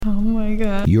Oh, my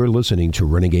God. You're listening to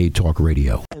Renegade Talk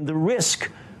Radio. And the risk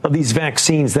of these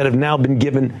vaccines that have now been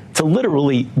given to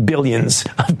literally billions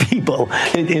of people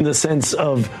in the sense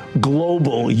of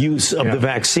global use of the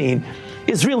vaccine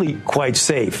is really quite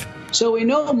safe. So we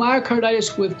know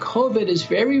myocarditis with COVID is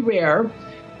very rare.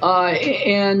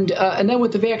 And then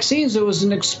with the vaccines, there was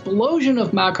an explosion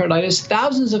of myocarditis,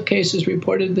 thousands of cases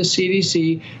reported to the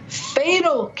CDC,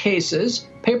 fatal cases.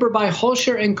 Paper by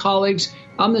Holscher and colleagues,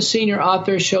 I'm the senior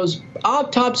author, shows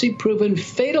autopsy-proven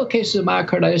fatal cases of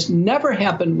myocarditis never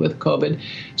happened with COVID.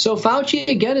 So Fauci,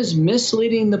 again, is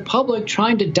misleading the public,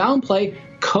 trying to downplay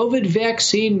COVID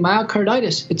vaccine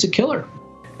myocarditis. It's a killer.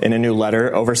 In a new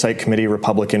letter, Oversight Committee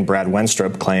Republican Brad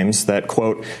Wenstrup claims that,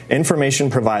 quote,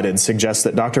 information provided suggests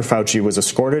that Dr. Fauci was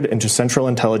escorted into Central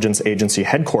Intelligence Agency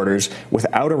headquarters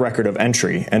without a record of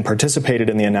entry and participated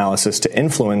in the analysis to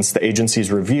influence the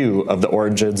agency's review of the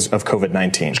origins of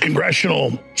COVID-19.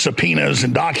 Congressional subpoenas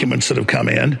and documents that have come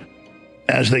in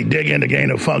as they dig into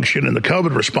gain of function in the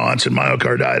COVID response and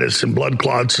myocarditis and blood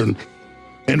clots and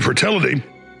infertility,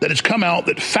 that it's come out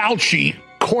that Fauci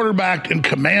quarterbacked and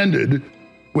commanded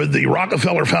with the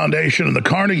Rockefeller Foundation and the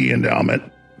Carnegie Endowment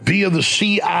via the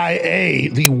CIA,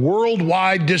 the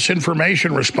worldwide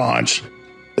disinformation response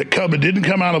that COVID didn't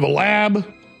come out of a lab,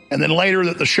 and then later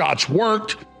that the shots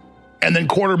worked, and then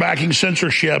quarterbacking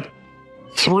censorship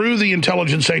through the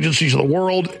intelligence agencies of the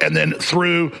world and then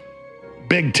through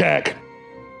big tech.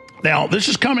 Now, this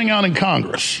is coming out in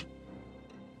Congress,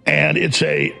 and it's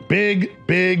a big,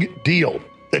 big deal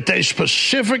that they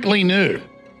specifically knew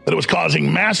that it was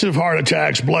causing massive heart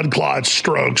attacks, blood clots,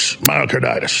 strokes,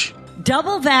 myocarditis.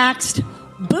 Double vaxxed,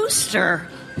 booster,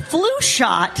 flu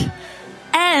shot,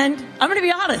 and I'm going to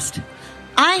be honest,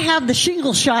 I have the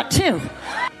shingle shot too.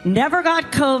 Never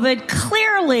got COVID.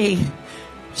 Clearly,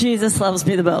 Jesus loves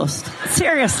me the most.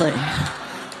 Seriously.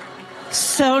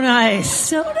 So nice.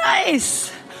 So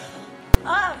nice.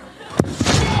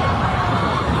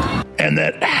 And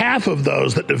that half of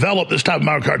those that develop this type of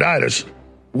myocarditis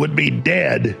would be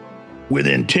dead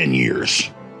within 10 years.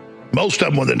 Most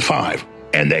of them within 5.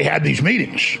 And they had these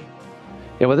meetings.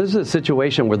 Yeah, well, this is a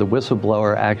situation where the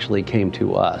whistleblower actually came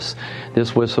to us.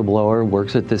 This whistleblower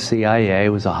works at the CIA,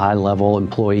 was a high-level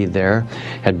employee there,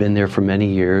 had been there for many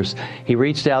years. He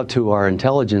reached out to our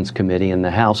Intelligence Committee in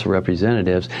the House of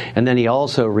Representatives, and then he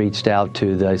also reached out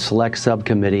to the Select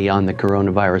Subcommittee on the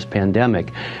Coronavirus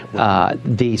Pandemic.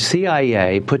 The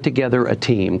CIA put together a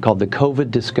team called the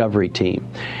COVID Discovery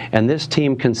Team, and this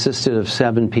team consisted of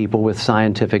 7 people with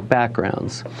scientific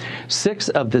backgrounds. 6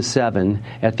 of the 7,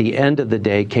 at the end of the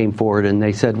day, came forward and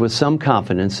they said with some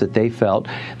confidence that they felt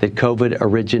that COVID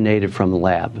originated from a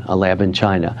lab in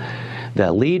China.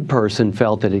 The lead person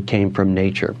felt that it came from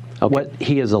nature. What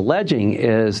he is alleging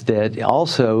is that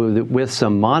also with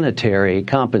some monetary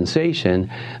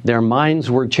compensation, their minds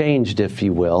were changed, if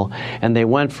you will, and they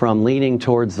went from leaning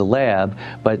towards the lab,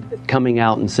 but coming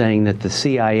out and saying that the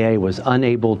CIA was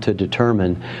unable to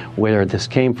determine where this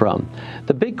came from.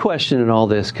 The big question in all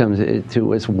this comes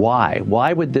to is why?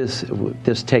 Why would this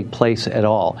take place at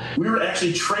all? We were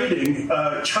actually trading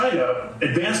China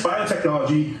advanced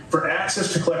biotechnology for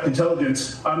access to collect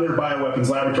intelligence on their bioweapons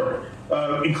laboratory.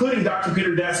 Including Dr.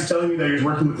 Peter Daszak telling me that he was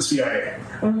working with the CIA.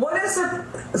 What is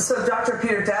it? So Dr.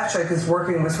 Peter Daszak was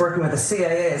working with the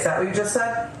CIA. Is that what you just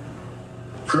said?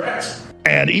 Correct.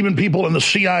 And even people in the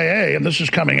CIA, and this is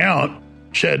coming out,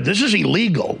 said this is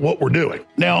illegal, what we're doing.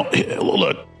 Now,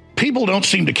 look, people don't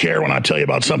seem to care when I tell you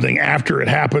about something after it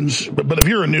happens. But if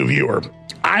you're a new viewer,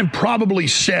 I've probably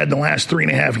said in the last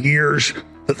 3.5 years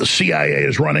that the CIA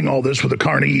is running all this with the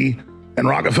Carnegie and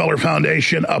Rockefeller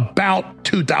Foundation about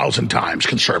 2,000 times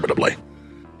conservatively.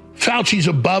 Fauci's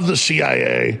above the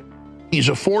CIA. He's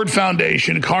a Ford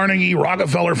Foundation, Carnegie,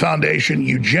 Rockefeller Foundation,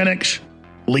 eugenics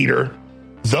leader.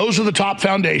 Those are the top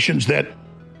foundations that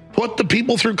put the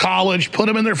people through college, put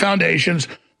them in their foundations,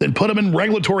 then put them in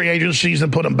regulatory agencies,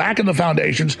 then put them back in the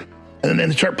foundations, and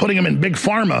then start putting them in big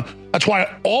pharma. That's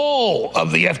why all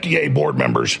of the FDA board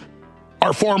members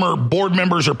are former board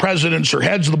members or presidents or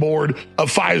heads of the board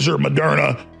of Pfizer,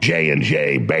 Moderna,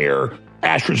 J&J, Bayer,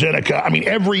 AstraZeneca. I mean,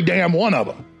 every damn one of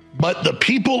them. But the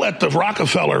people at the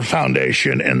Rockefeller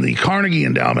Foundation and the Carnegie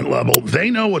Endowment level,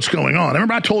 they know what's going on.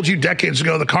 Remember I told you decades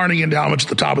ago the Carnegie Endowment's at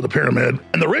the top of the pyramid.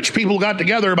 And the rich people got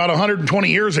together about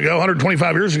 125 years ago,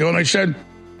 and they said,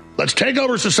 let's take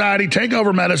over society, take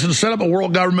over medicine, set up a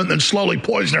world government, and then slowly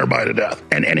poison everybody to death.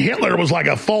 And Hitler was like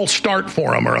a false start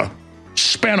for them or a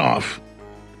spinoff.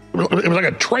 It was like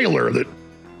a trailer that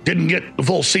didn't get the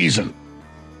full season.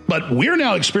 But we're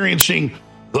now experiencing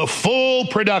the full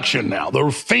production now,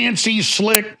 the fancy,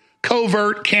 slick,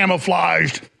 covert,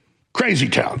 camouflaged Crazy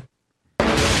town.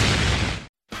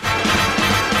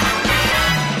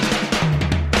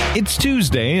 It's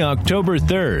Tuesday, October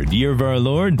 3rd, year of our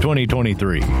Lord,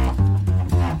 2023.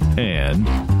 And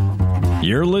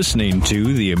you're listening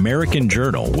to The American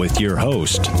Journal with your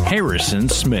host, Harrison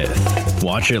Smith.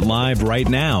 Watch it live right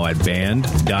now at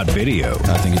band.video.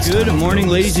 Good morning,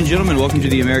 ladies and gentlemen. Welcome to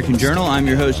The American Journal. I'm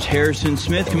your host, Harrison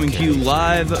Smith, coming to you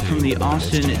live from the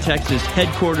Austin, Texas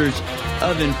headquarters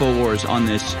of InfoWars on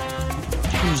this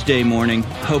Tuesday morning.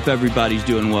 Hope everybody's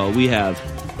doing well. We have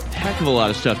a heck of a lot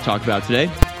of stuff to talk about today.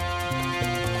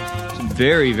 Some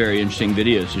very, very interesting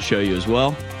videos to show you as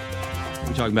well.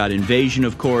 We're talking about invasion,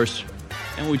 of course.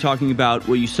 And we're talking about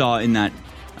what you saw in that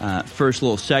first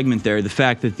little segment there, the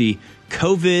fact that the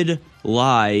COVID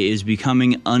lie is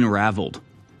becoming unraveled.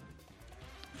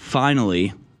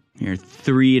 Finally, here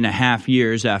 3.5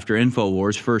 years after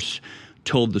InfoWars first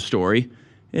told the story,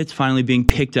 it's finally being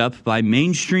picked up by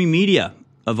mainstream media,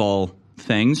 of all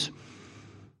things.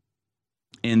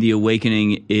 And the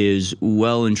awakening is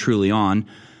well and truly on.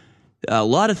 A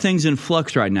lot of things in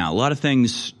flux right now. A lot of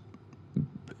things,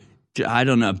 I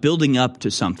don't know, building up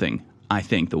to something, I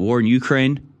think. The war in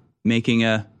Ukraine making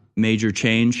a major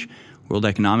change. World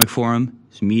Economic Forum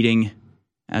is meeting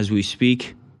as we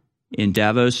speak in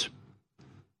Davos.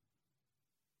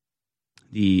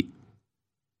 The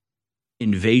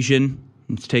invasion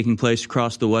that's taking place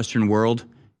across the Western world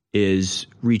is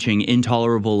reaching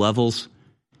intolerable levels.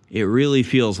 It really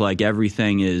feels like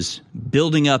everything is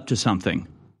building up to something.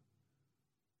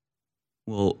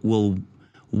 We'll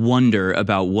wonder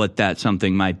about what that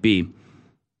something might be.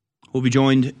 We'll be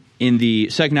joined in the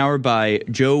second hour by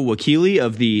Joe Wakili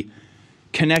of the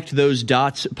Connect Those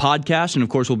Dots podcast. And, of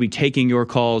course, we'll be taking your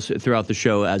calls throughout the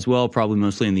show as well, probably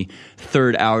mostly in the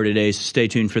third hour today. So stay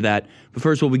tuned for that. But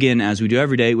first, we'll begin, as we do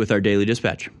every day, with our Daily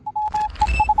Dispatch.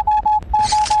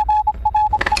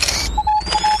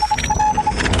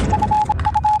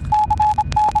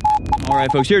 All right,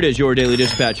 folks, here it is, your Daily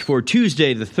Dispatch for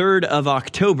Tuesday, the 3rd of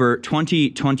October,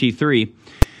 2023.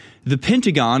 The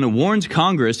Pentagon warns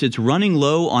Congress it's running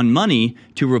low on money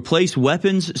to replace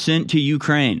weapons sent to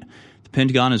Ukraine. The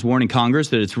Pentagon is warning Congress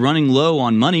that it's running low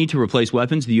on money to replace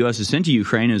weapons the U.S. has sent to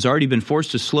Ukraine and has already been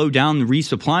forced to slow down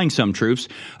resupplying some troops,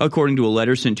 according to a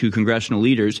letter sent to congressional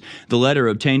leaders. The letter,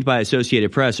 obtained by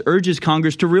Associated Press, urges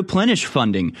Congress to replenish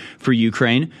funding for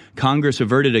Ukraine. Congress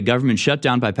averted a government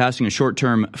shutdown by passing a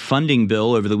short-term funding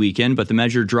bill over the weekend, but the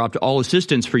measure dropped all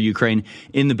assistance for Ukraine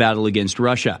in the battle against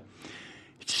Russia.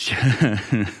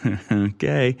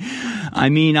 Okay. I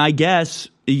mean, I guess,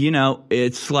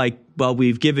 it's like, well,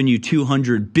 we've given you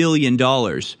 $200 billion.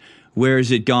 Where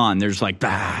is it gone? There's like, we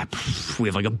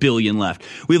have like $1 billion left.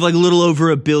 We have like a little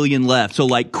over $1 billion left. So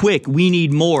like, quick, we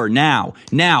need more now.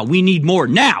 Now, we need more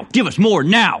now. Give us more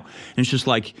now. And it's just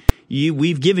like,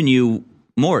 we've given you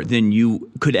more than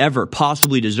you could ever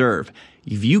possibly deserve.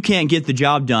 If you can't get the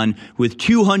job done with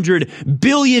 $200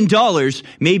 billion,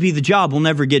 maybe the job will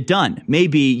never get done.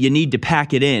 Maybe you need to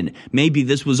pack it in. Maybe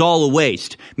this was all a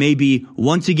waste. Maybe,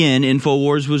 once again,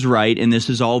 InfoWars was right, and this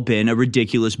has all been a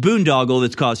ridiculous boondoggle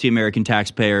that's cost the American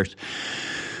taxpayers.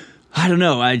 I don't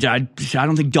know. I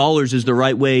don't think dollars is the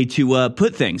right way to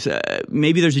put things.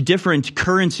 Maybe there's a different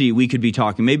currency we could be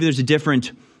talking. Maybe there's a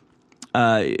different,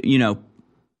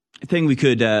 thing we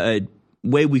could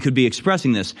way we could be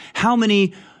expressing this. How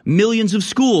many millions of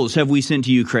schools have we sent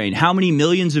to Ukraine? How many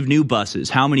millions of new buses?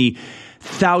 How many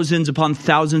thousands upon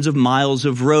thousands of miles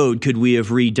of road could we have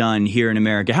redone here in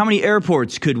America? How many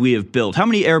airports could we have built? How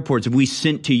many airports have we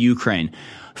sent to Ukraine?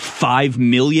 5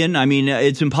 million? I mean,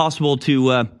 it's impossible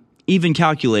to even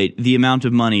calculate the amount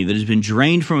of money that has been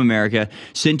drained from America,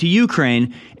 sent to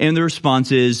Ukraine, and the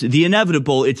response is the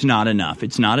inevitable, it's not enough.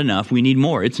 It's not enough. We need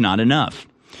more. It's not enough.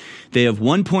 They have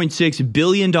 $1.6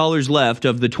 billion left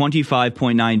of the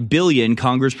 $25.9 billion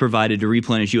Congress provided to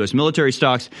replenish U.S. military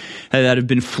stocks that have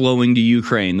been flowing to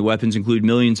Ukraine. The weapons include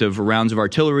millions of rounds of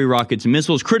artillery, rockets, and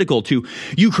missiles critical to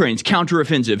Ukraine's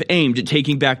counteroffensive aimed at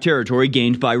taking back territory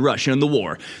gained by Russia in the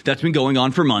war. That's been going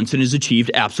on for months and has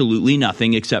achieved absolutely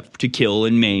nothing except to kill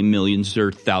and maim millions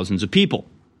or thousands of people.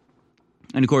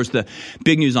 And, of course, the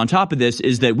big news on top of this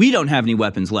is that we don't have any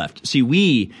weapons left. See,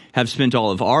 we have spent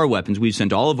all of our weapons. We've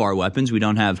sent all of our weapons. We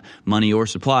don't have money or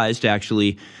supplies to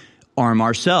actually arm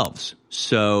ourselves.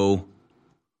 So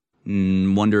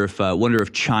wonder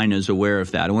if China's aware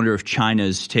of that. I wonder if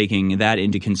China's taking that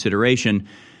into consideration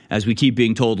as we keep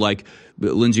being told, like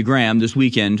Lindsey Graham this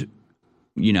weekend,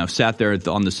 sat there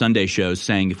on the Sunday shows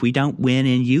saying, if we don't win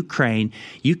in Ukraine,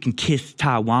 you can kiss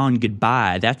Taiwan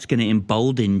goodbye. That's going to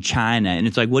embolden China. And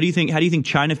it's like, what do you think? How do you think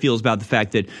China feels about the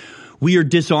fact that we are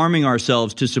disarming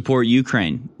ourselves to support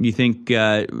Ukraine. You think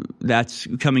that's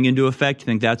coming into effect? You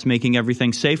think that's making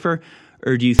everything safer?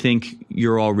 Or do you think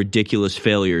you're all ridiculous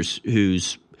failures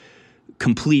whose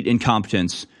complete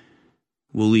incompetence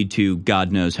will lead to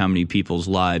God knows how many people's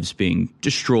lives being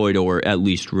destroyed or at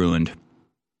least ruined?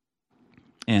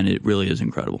 And it really is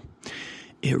incredible.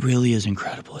 It really is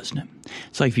incredible, isn't it?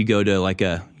 It's like if you go to like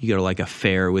a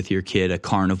fair with your kid, a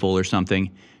carnival or something.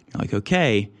 You're like,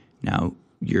 okay, now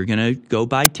you're going to go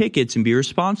buy tickets and be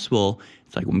responsible.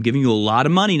 It's like, well, I'm giving you a lot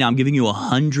of money now. I'm giving you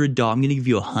 $100. I'm going to give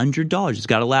you $100. It's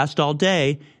got to last all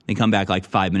day. They come back like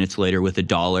 5 minutes later with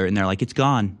 $1, and they're like, it's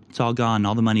gone. It's all gone.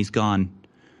 All the money's gone.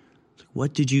 It's like,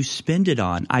 what did you spend it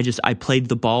on? I played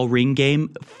the ball ring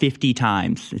game 50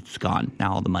 times. It's gone.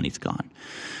 Now all the money's gone.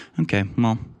 Okay,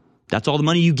 well, that's all the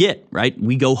money you get, right?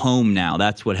 We go home now.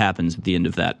 That's what happens at the end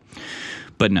of that.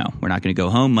 But no, we're not going to go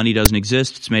home. Money doesn't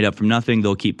exist. It's made up from nothing.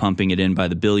 They'll keep pumping it in by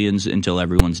the billions until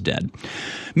everyone's dead.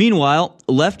 Meanwhile,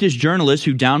 leftist journalist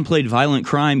who downplayed violent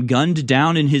crime gunned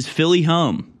down in his Philly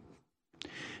home.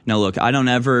 Now, look, I don't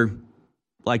ever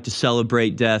like to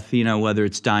celebrate death, whether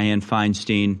it's Dianne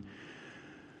Feinstein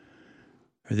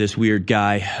or this weird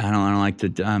guy. I don't like to,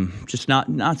 just not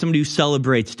somebody who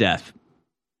celebrates death.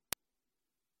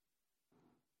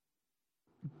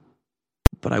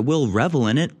 But I will revel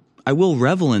in it. I will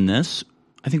revel in this.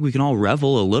 I think we can all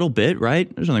revel a little bit,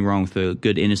 right? There's nothing wrong with a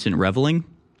good, innocent reveling.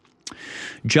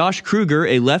 Josh Kruger,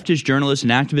 a leftist journalist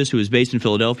and activist who is based in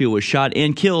Philadelphia, was shot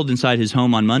and killed inside his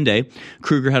home on Monday.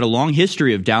 Kruger had a long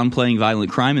history of downplaying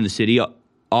violent crime in the city,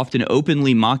 often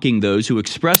openly mocking those who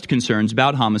expressed concerns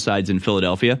about homicides in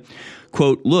Philadelphia.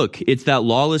 Quote, look, it's that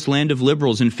lawless land of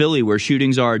liberals in Philly where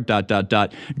shootings are ...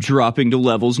 dropping to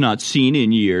levels not seen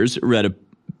in years, read a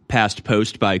past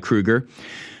post by Kruger.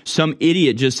 Some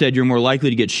idiot just said you're more likely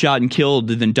to get shot and killed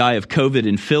than die of COVID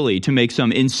in Philly to make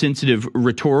some insensitive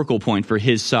rhetorical point for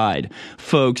his side.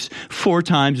 Folks, 4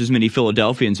 times as many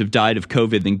Philadelphians have died of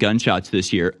COVID than gunshots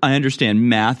this year. I understand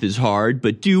math is hard,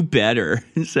 but do better,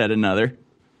 said another.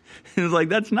 It was like,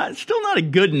 that's still not a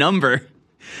good number.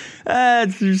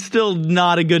 It's still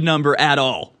not a good number at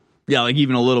all. Yeah, like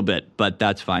even a little bit, but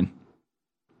that's fine.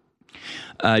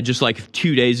 Just like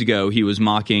 2 days ago, he was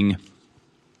mocking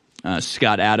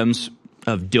Scott Adams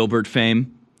of Dilbert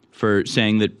fame for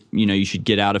saying that, you should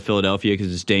get out of Philadelphia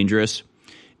because it's dangerous.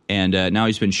 And now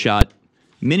he's been shot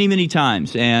many, many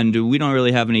times. And we don't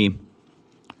really have any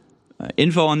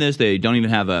info on this. They don't even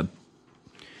have a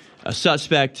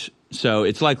suspect. So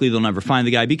it's likely they'll never find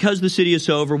the guy because the city is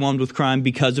so overwhelmed with crime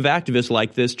because of activists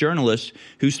like this journalist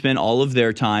who spent all of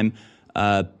their time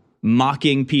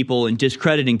mocking people and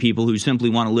discrediting people who simply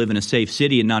want to live in a safe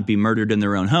city and not be murdered in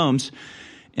their own homes.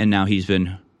 And now he's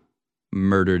been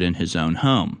murdered in his own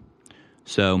home.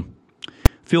 So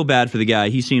feel bad for the guy.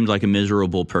 He seems like a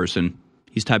miserable person.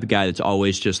 He's the type of guy that's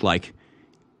always just like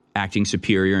acting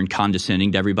superior and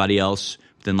condescending to everybody else.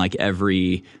 Then like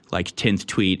every 10th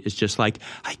tweet is just like,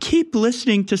 I keep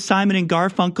listening to Simon and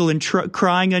Garfunkel and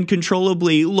crying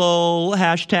uncontrollably, lol,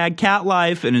 hashtag cat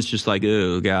life. And it's just like,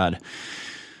 oh, God.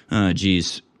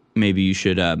 Geez, maybe you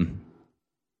should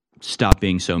stop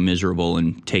being so miserable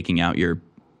and taking out your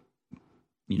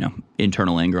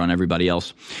internal anger on everybody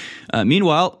else.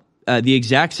 Meanwhile, the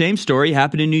exact same story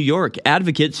happened in New York.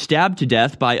 Advocate stabbed to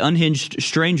death by unhinged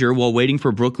stranger while waiting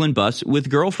for Brooklyn bus with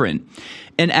girlfriend.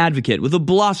 An advocate with a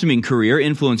blossoming career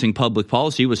influencing public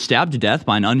policy was stabbed to death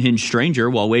by an unhinged stranger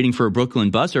while waiting for a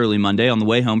Brooklyn bus early Monday on the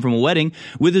way home from a wedding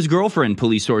with his girlfriend,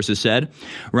 police sources said.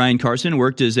 Ryan Carson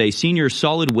worked as a senior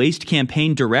solid waste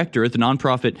campaign director at the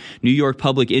nonprofit New York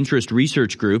Public Interest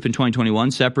Research Group in 2021.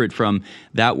 Separate from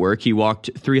that work, he walked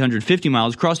 350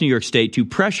 miles across New York State to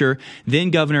pressure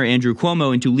then Governor Andrew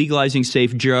Cuomo into legalizing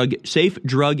safe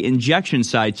drug injection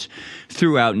sites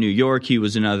throughout New York. He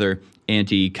was another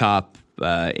anti-cop,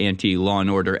 anti-law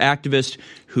and order activist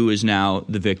who is now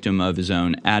the victim of his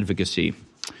own advocacy.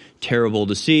 Terrible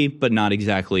to see, but not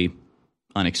exactly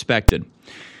unexpected.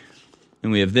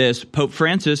 And we have this. Pope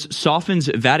Francis softens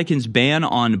Vatican's ban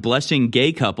on blessing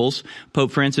gay couples.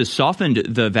 Pope Francis softened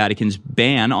the Vatican's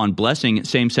ban on blessing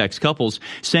same-sex couples,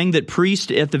 saying that priests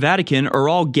at the Vatican are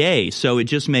all gay, so it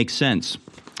just makes sense.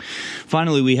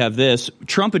 Finally, we have this.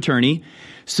 Trump attorney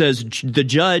says the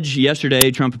judge,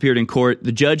 yesterday, Trump appeared in court.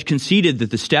 The judge conceded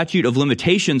that the statute of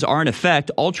limitations are in effect.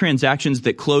 All transactions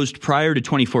that closed prior to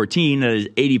 2014, that is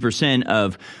 80%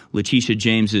 of Letitia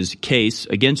James's case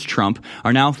against Trump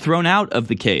are now thrown out of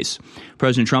the case.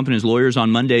 President Trump and his lawyers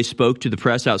on Monday spoke to the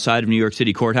press outside of New York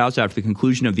City courthouse after the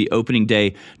conclusion of the opening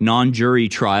day non-jury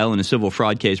trial in a civil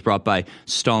fraud case brought by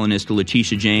Stalinist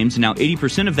Letitia James. Now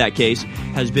 80% of that case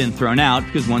has been thrown out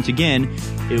because, once again,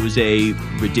 it was a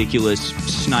ridiculous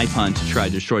snipe hunt to try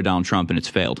to destroy Donald Trump, and it's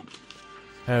failed.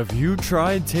 Have you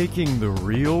tried taking the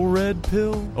real red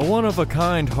pill? A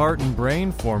one-of-a-kind heart and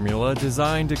brain formula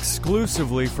designed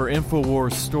exclusively for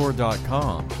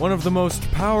InfoWarsStore.com. One of the most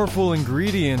powerful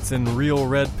ingredients in Real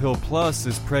Red Pill Plus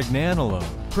is pregnenolone.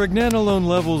 Pregnenolone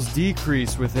levels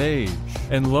decrease with age,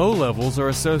 and low levels are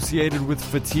associated with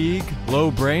fatigue, low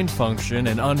brain function,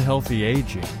 and unhealthy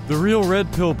aging. The Real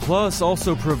Red Pill Plus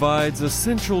also provides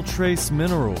essential trace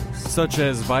minerals, such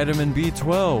as vitamin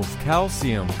B12,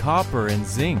 calcium, copper, and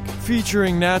zinc.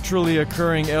 Featuring naturally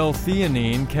occurring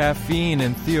L-theanine, caffeine,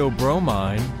 and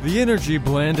theobromine, the energy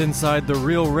blend inside the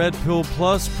Real Red Pill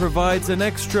Plus provides an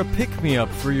extra pick-me-up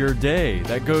for your day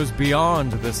that goes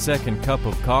beyond the second cup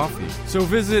of coffee. So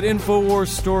visit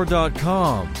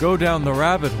InfoWarsStore.com, go down the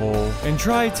rabbit hole, and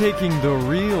try taking the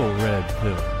real red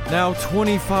pill. Now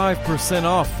 25%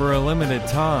 off for a limited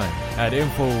time at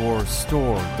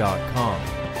InfoWarsStore.com.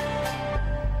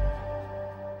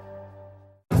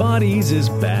 Bodies is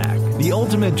back. The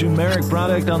ultimate turmeric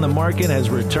product on the market has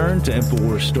returned to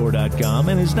InfoWarsStore.com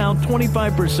and is now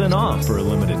 25% off for a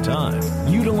limited time.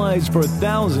 Utilized for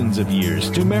thousands of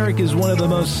years, turmeric is one of the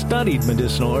most studied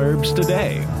medicinal herbs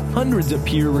today. Hundreds of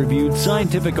peer-reviewed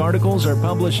scientific articles are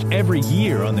published every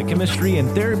year on the chemistry and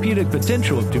therapeutic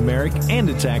potential of turmeric and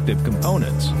its active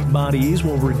components. Bodies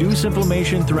will reduce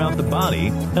inflammation throughout the body,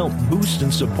 help boost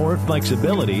and support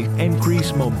flexibility,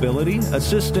 increase mobility,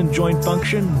 assist in joint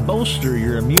function, bolster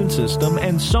your immune system,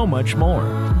 and so much more.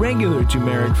 Regular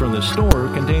turmeric from the store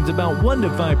contains about 1 to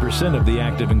 5% of the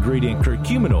active ingredient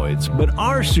curcuminoids, but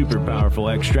our super powerful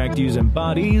extract used in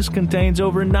Bodies contains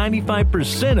over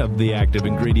 95% of the active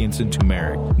ingredients in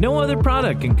turmeric. No other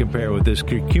product can compare with this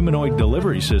curcuminoid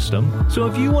delivery system, so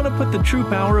if you want to put the true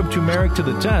power of turmeric to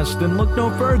the test, then look no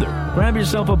further. Grab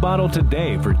yourself a bottle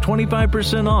today for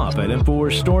 25% off at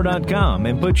InfoWarsStore.com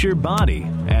and put your body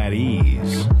at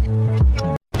ease.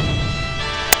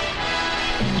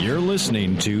 You're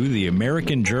listening to The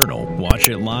American Journal. Watch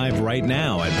it live right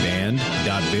now at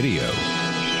band.video.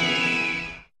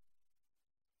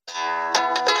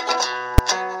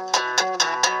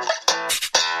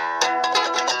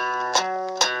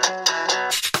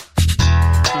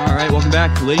 All right, welcome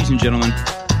back, ladies and gentlemen.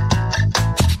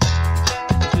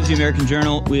 This is The American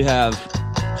Journal. We have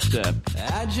just a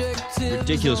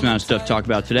ridiculous amount of stuff to talk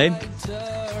about today.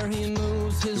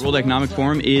 The World Economic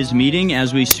Forum is meeting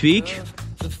as we speak.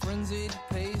 I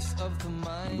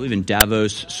believe in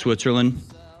Davos, Switzerland.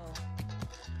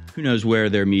 Who knows where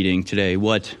they're meeting today,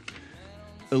 what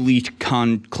elite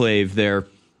conclave they're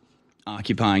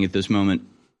occupying at this moment.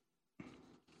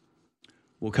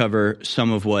 We'll cover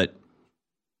some of what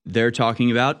they're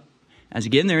talking about. As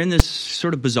again, they're in this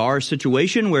sort of bizarre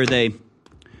situation where they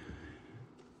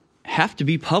have to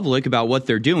be public about what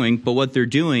they're doing, but what they're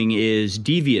doing is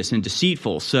devious and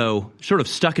deceitful, so sort of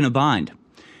stuck in a bind.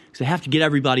 Because they have to get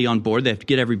everybody on board. They have to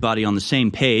get everybody on the same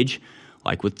page,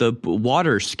 like with the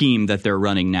water scheme that they're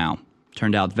running now.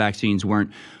 Turned out vaccines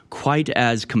weren't quite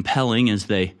as compelling as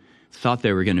they thought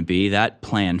they were going to be. That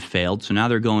plan failed. So now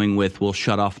they're going with, we'll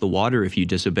shut off the water if you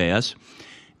disobey us.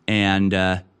 And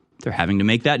they're having to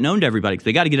make that known to everybody because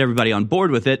they got to get everybody on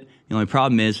board with it. The only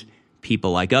problem is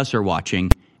people like us are watching,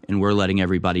 and we're letting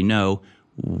everybody know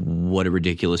what a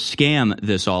ridiculous scam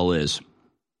this all is.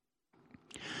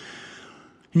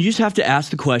 And you just have to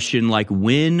ask the question, like,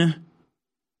 when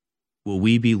will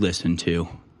we be listened to?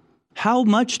 How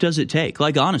much does it take?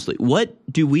 Like, honestly, what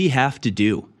do we have to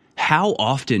do? How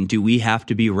often do we have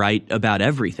to be right about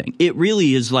everything? It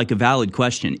really is like a valid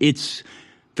question. It's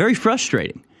very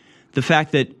frustrating. The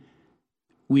fact that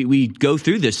we go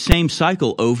through this same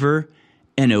cycle over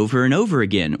and over and over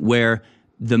again, where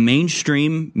the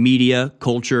mainstream media,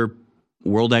 culture,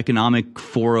 World Economic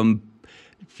Forum,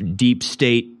 deep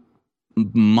state,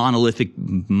 monolithic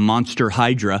monster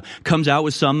hydra comes out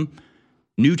with some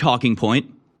new talking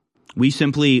point. We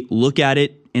simply look at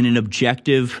it in an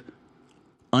objective,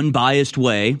 unbiased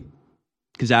way,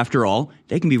 because after all,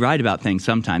 they can be right about things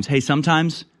sometimes. Hey,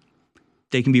 sometimes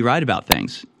they can be right about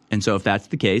things. And so if that's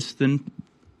the case, then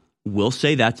we'll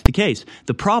say that's the case.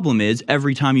 The problem is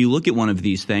every time you look at one of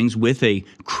these things with a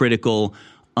critical,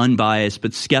 unbiased,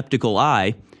 but skeptical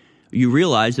eye, you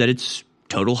realize that it's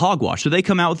total hogwash. So they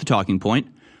come out with the talking point.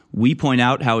 We point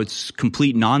out how it's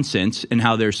complete nonsense and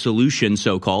how their solution,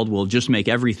 so-called, will just make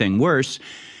everything worse.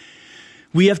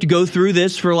 we have to go through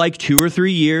this for like 2 or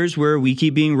 3 years where we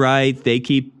keep being right, they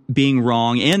keep being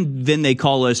wrong, and then they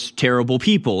call us terrible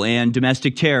people and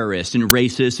domestic terrorists and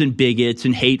racists and bigots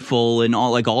and hateful and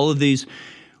all of these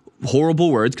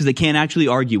horrible words, because they can't actually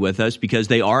argue with us because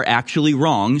they are actually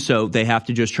wrong. So they have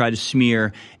to just try to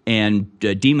smear and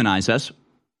demonize us.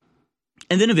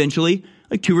 And then eventually,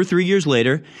 like 2 or 3 years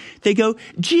later, they go,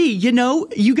 gee,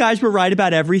 you guys were right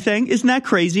about everything. Isn't that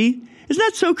crazy? Isn't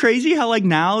that so crazy how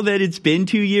now that it's been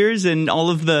 2 years and all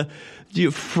of the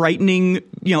frightening,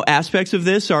 aspects of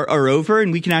this are over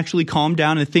and we can actually calm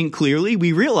down and think clearly,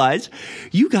 we realize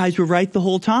you guys were right the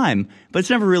whole time. But it's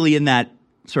never really in that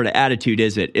sort of attitude,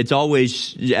 is it? It's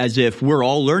always as if we're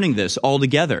all learning this all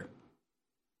together.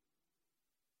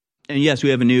 And yes, we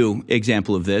have a new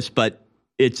example of this, but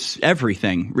it's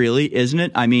everything, really, isn't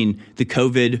it? I mean, the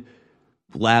COVID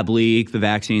lab leak, the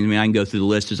vaccines, I can go through the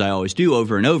list as I always do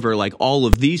over and over, all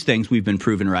of these things we've been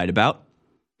proven right about.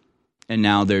 And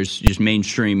now there's just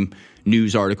mainstream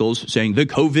news articles saying the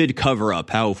COVID cover-up,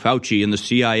 how Fauci and the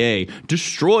CIA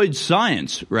destroyed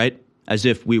science, right? As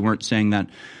if we weren't saying that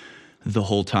the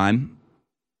whole time.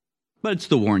 But it's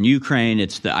the war in Ukraine.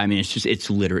 It's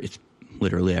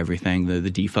literally everything.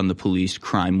 The defund the police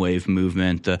crime wave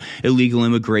movement, the illegal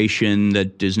immigration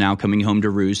that is now coming home to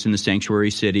roost in the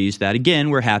sanctuary cities that, again,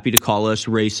 we're happy to call us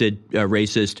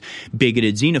racist,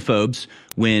 bigoted xenophobes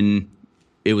when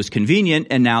it was convenient.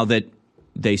 And now that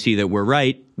they see that we're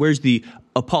right, where's the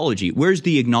apology? Where's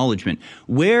the acknowledgement?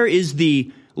 Where is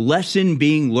the lesson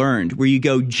being learned where you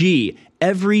go, gee,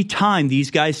 every time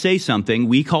these guys say something,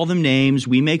 we call them names,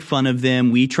 we make fun of them,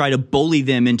 we try to bully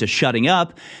them into shutting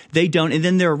up. They don't, and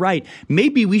then they're right.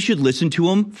 Maybe we should listen to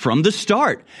them from the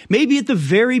start. Maybe at the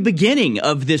very beginning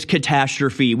of this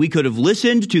catastrophe, we could have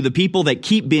listened to the people that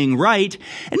keep being right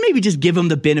and maybe just give them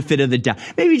the benefit of the doubt.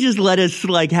 Maybe just let us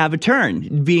have a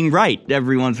turn being right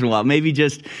every once in a while. Maybe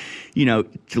just, to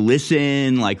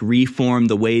listen, reform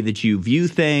the way that you view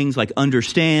things,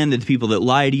 understand that the people that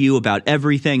lie to you about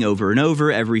everything over and over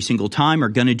every single time are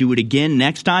going to do it again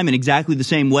next time in exactly the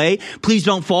same way. Please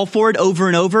don't fall for it over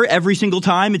and over every single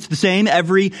time. It's the same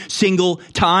every single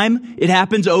time. It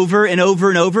happens over and over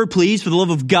and over. Please, for the love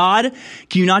of God,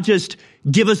 can you not just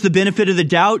give us the benefit of the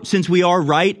doubt since we are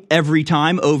right every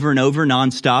time over and over,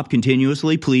 nonstop,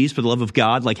 continuously? Please, for the love of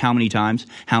God, how many times?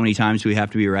 How many times do we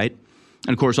have to be right?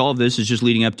 And, of course, all of this is just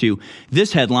leading up to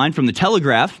this headline from The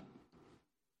Telegraph.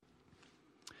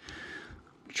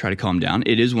 Try to calm down.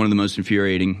 It is one of the most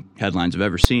infuriating headlines I've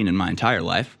ever seen in my entire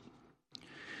life.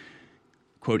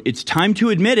 Quote, "It's time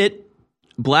to admit it.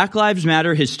 Black Lives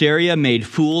Matter hysteria made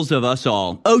fools of us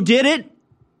all." Oh, did it?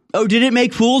 Oh, did it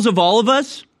make fools of all of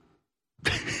us?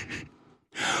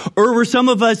 Or were some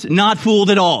of us not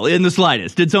fooled at all in the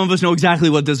slightest? Did some of us know exactly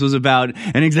what this was about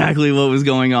and exactly what was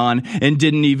going on and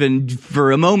didn't even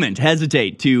for a moment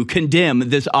hesitate to condemn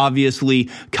this obviously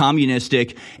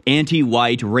communistic,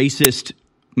 anti-white, racist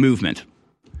movement?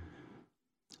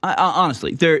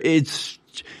 Honestly, it's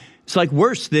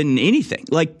worse than anything.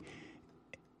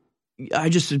 I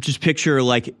just picture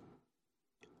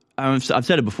I've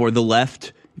said it before, the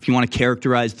left, if you want to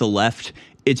characterize the left,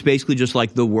 it's basically just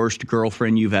the worst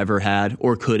girlfriend you've ever had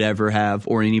or could ever have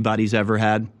or anybody's ever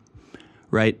had,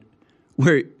 right?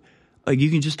 Where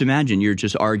you can just imagine you're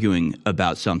just arguing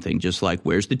about something, just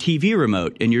where's the TV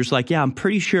remote? And you're just yeah, I'm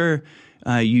pretty sure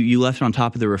you left it on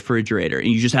top of the refrigerator. And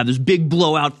you just have this big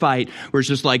blowout fight where it's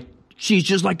just she's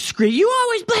just screaming, you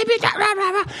always blame me. Rah, rah,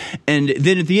 rah. And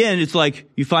then at the end, it's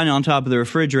you find it on top of the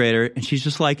refrigerator and she's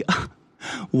just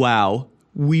wow,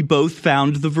 we both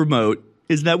found the remote.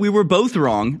 Is that we were both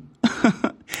wrong?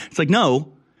 It's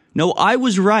no, I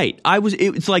was right.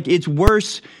 It's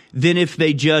worse than if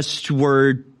they just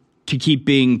were to keep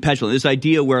being petulant. This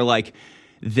idea where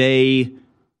they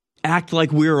act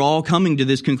like we're all coming to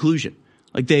this conclusion.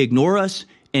 They ignore us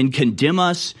and condemn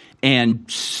us and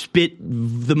spit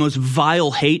the most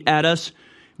vile hate at us.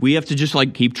 We have to just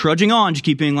keep trudging on, just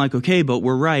keep being okay, but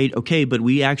we're right. Okay, but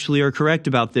we actually are correct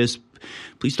about this.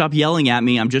 Please stop yelling at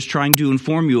me. I'm just trying to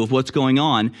inform you of what's going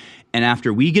on. And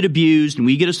after we get abused and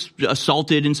we get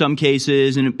assaulted in some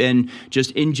cases and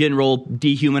just in general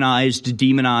dehumanized,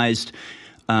 demonized,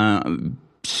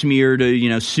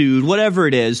 smeared, sued, whatever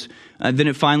it is, then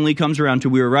it finally comes around to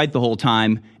we were right the whole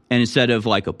time. And instead of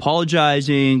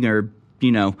apologizing or,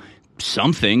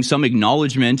 some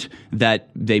acknowledgement that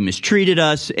they mistreated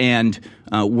us and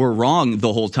were wrong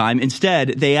the whole time.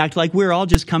 Instead, they act like we're all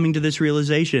just coming to this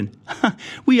realization.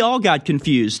 We all got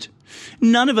confused.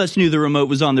 None of us knew the remote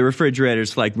was on the refrigerator.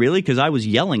 It's really? Because I was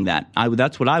yelling that.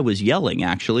 That's what I was yelling,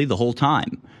 actually, the whole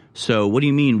time. So what do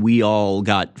you mean we all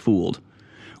got fooled?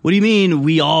 What do you mean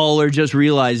we all are just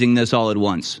realizing this all at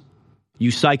once?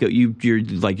 You're psychos.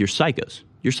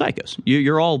 You're psychos.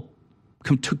 You're all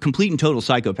complete and total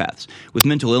psychopaths with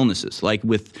mental illnesses, like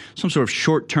with some sort of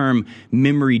short-term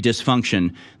memory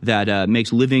dysfunction that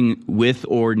makes living with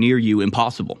or near you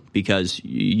impossible because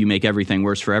you make everything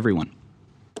worse for everyone.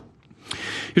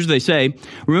 Here's what they say.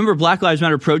 Remember Black Lives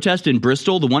Matter protest in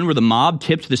Bristol, the one where the mob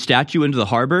tipped the statue into the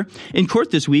harbor? In court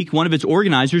this week, one of its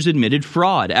organizers admitted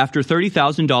fraud after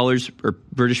 $30,000 or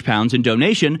British pounds in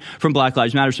donation from Black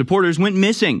Lives Matter supporters went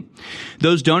missing.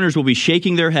 Those donors will be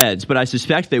shaking their heads, but I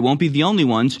suspect they won't be the only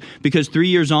ones because 3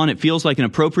 years on, it feels like an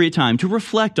appropriate time to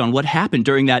reflect on what happened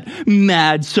during that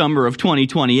mad summer of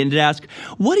 2020 and to ask,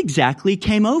 what exactly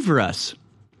came over us?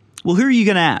 Well, who are you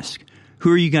going to ask?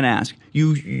 Who are you going to ask?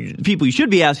 You people you should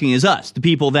be asking is us, the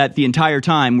people that the entire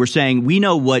time we're saying we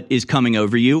know what is coming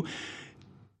over you.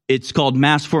 It's called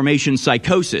mass formation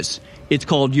psychosis. It's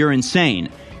called you're insane.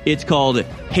 It's called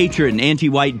hatred and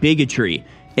anti-white bigotry.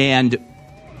 And,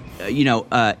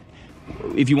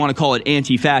 if you want to call it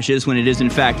anti-fascist when it is in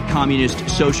fact communist,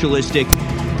 socialistic,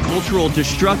 cultural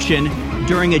destruction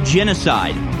during a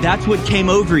genocide. That's what came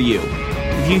over you.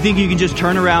 If you think you can just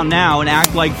turn around now and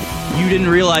act like you didn't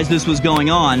realize this was going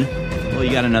on, well,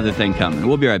 you got another thing coming.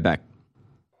 We'll be right back.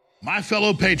 My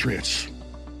fellow patriots,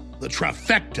 the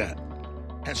trifecta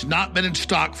has not been in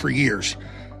stock for years.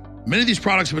 Many of these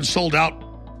products have been sold out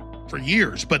for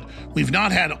years, but we've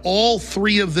not had all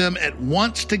three of them at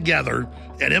once together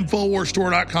at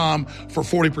InfoWarsStore.com for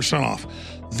 40% off.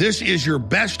 This is your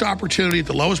best opportunity at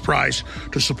the lowest price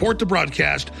to support the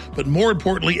broadcast, but more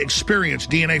importantly, experience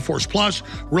DNA Force Plus,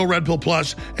 Real Red Pill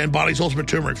Plus, and Body's Ultimate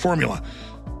Turmeric Formula.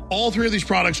 All three of these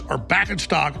products are back in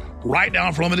stock right now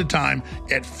for limited time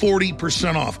at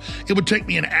 40% off. It would take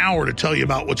me an hour to tell you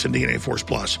about what's in DNA Force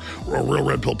Plus, or Real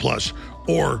Red Pill Plus,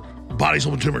 or Body's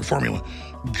Ultimate Turmeric Formula.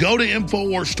 Go to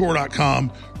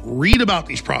InfoWarsStore.com, read about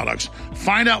these products,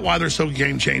 find out why they're so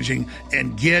game-changing,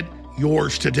 and get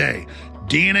yours today.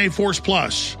 DNA Force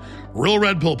Plus, Real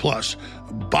Red Pill Plus,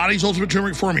 Body's Ultimate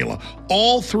Turmeric Formula,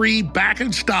 all three back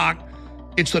in stock.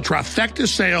 It's the trifecta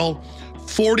sale,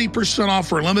 40% off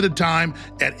for a limited time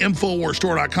at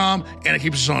InfoWarsStore.com, and it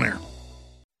keeps us on air.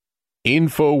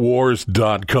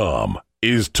 InfoWars.com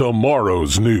is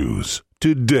tomorrow's news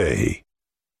today.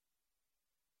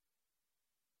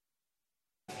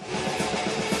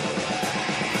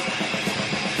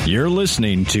 You're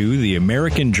listening to The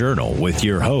American Journal with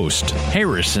your host,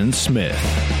 Harrison Smith.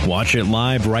 Watch it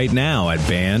live right now at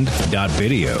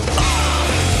band.video. You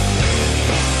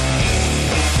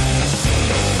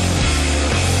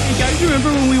guys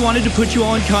remember when we wanted to put you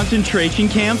all in concentration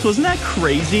camps? Wasn't that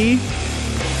crazy?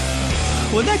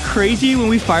 Wasn't that crazy when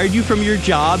we fired you from your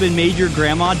job and made your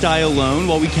grandma die alone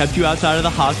while we kept you outside of the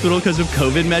hospital because of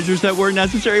COVID measures that weren't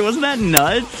necessary? Wasn't that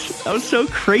nuts? That was so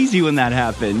crazy when that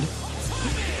happened.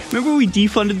 Remember we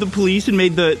defunded the police and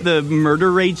made the murder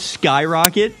rate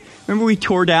skyrocket? Remember we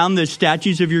tore down the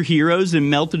statues of your heroes and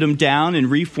melted them down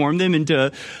and reformed them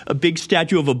into a big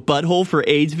statue of a butthole for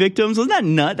AIDS victims? Wasn't that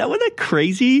nut? Wasn't that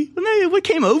crazy? What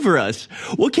came over us?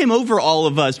 What came over all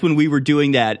of us when we were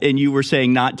doing that and you were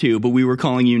saying not to, but we were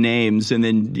calling you names and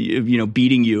then,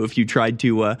 beating you if you tried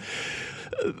to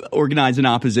organize an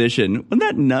opposition? Wasn't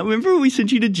that nut? Remember we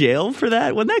sent you to jail for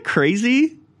that? Wasn't that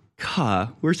crazy?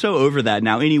 God, we're so over that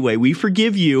now. Anyway, we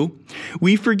forgive you.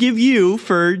 We forgive you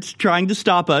for trying to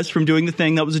stop us from doing the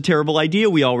thing that was a terrible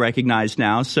idea we all recognize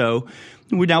now. So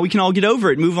now we can all get over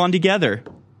it, move on together.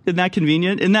 Isn't that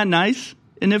convenient? Isn't that nice?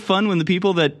 Isn't it fun when the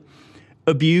people that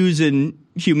abuse and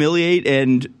humiliate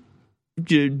and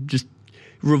just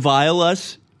revile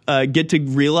us get to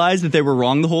realize that they were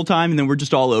wrong the whole time and then we're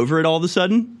just all over it all of a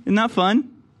sudden? Isn't that fun?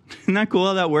 Isn't that cool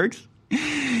how that works?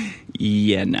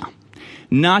 Yeah, no.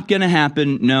 Not going to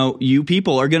happen. No, you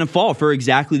people are going to fall for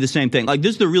exactly the same thing. Like,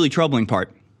 this is the really troubling part.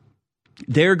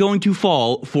 They're going to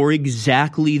fall for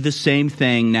exactly the same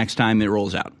thing next time it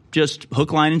rolls out. Just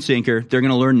hook, line, and sinker. They're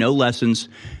going to learn no lessons.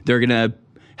 They're going to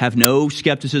have no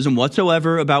skepticism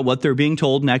whatsoever about what they're being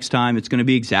told next time. It's going to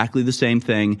be exactly the same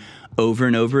thing over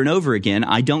and over and over again.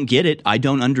 I don't get it. I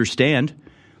don't understand.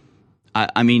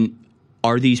 I mean,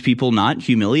 are these people not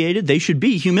humiliated? They should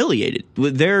be humiliated.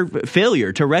 Their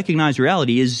failure to recognize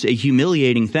reality is a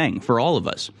humiliating thing for all of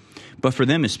us, but for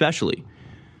them especially.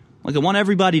 Like, I want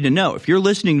everybody to know, if you're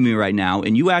listening to me right now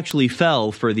and you actually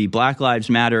fell for the Black Lives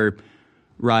Matter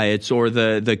riots or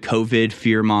the COVID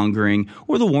fear-mongering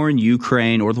or the war in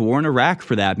Ukraine or the war in Iraq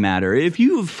for that matter, if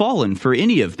you have fallen for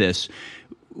any of this,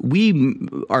 we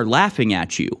are laughing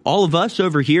at you. All of us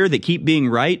over here that keep being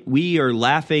right, we are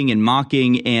laughing and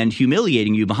mocking and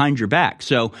humiliating you behind your back.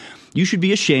 So you should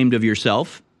be ashamed of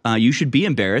yourself. You should be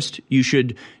embarrassed. You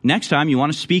should, next time you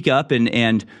want to speak up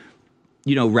and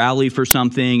rally for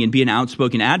something and be an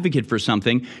outspoken advocate for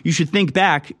something, you should think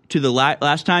back to the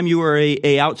last time you were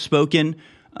a outspoken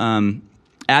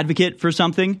advocate for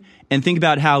something, and think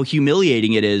about how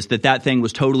humiliating it is that thing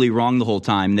was totally wrong the whole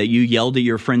time, that you yelled at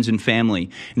your friends and family,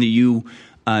 and that you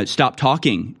stopped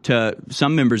talking to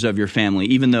some members of your family,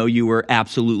 even though you were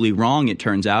absolutely wrong, it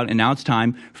turns out. And now it's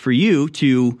time for you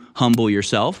to humble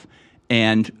yourself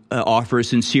and offer a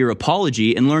sincere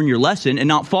apology and learn your lesson and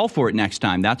not fall for it next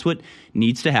time. That's what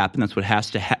needs to happen. That's what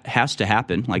has to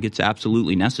happen. Like, it's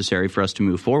absolutely necessary for us to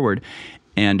move forward.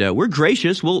 And we're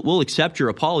gracious. We'll accept your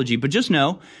apology. But just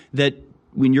know that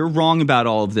when you're wrong about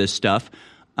all of this stuff,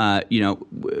 part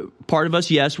of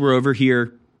us, yes, we're over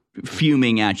here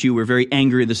fuming at you. We're very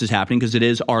angry this is happening because it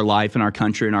is our life and our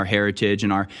country and our heritage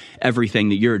and our everything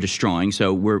that you're destroying.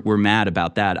 So we're mad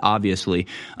about that, obviously.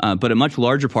 But a much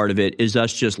larger part of it is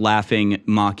us just laughing,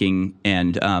 mocking,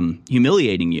 and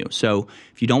humiliating you. So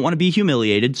if you don't want to be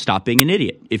humiliated, stop being an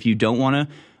idiot. If you don't want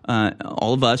to,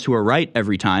 all of us who are right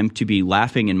every time, to be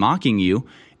laughing and mocking you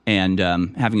and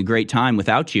having a great time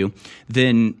without you,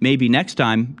 then maybe next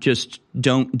time just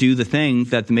don't do the thing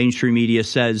that the mainstream media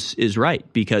says is right,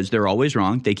 because they're always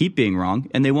wrong. They keep being wrong,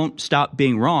 and they won't stop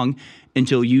being wrong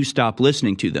until you stop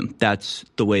listening to them. That's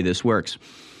the way this works.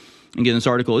 Again, this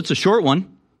article, it's a short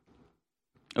one,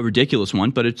 a ridiculous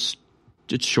one, but it's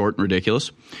short and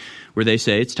ridiculous, where they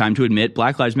say it's time to admit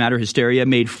Black Lives Matter hysteria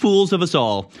made fools of us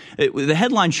all. The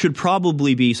headline should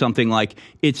probably be something like,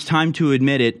 it's time to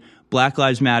admit it, Black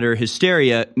Lives Matter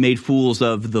hysteria made fools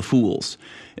of the fools.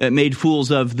 It made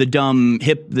fools of the dumb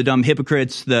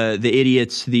hypocrites, the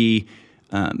idiots, the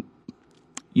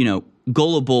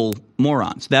gullible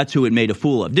morons. That's who it made a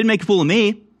fool of. Didn't make a fool of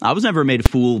me. I was never made a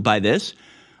fool by this.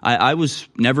 I was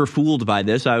never fooled by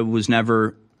this. I was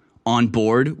never on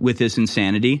board with this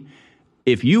insanity.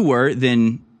 If you were,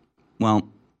 then, well,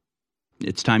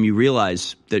 it's time you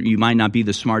realize that you might not be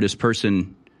the smartest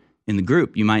person in the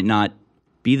group. You might not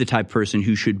be the type of person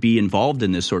who should be involved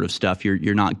in this sort of stuff.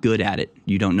 You're not good at it.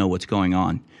 You don't know what's going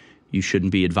on. You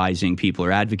shouldn't be advising people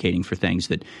or advocating for things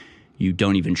that you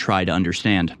don't even try to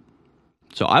understand.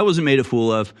 So I wasn't made a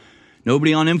fool of.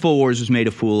 Nobody on InfoWars was made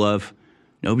a fool of.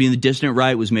 Nobody in the distant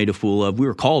right was made a fool of. We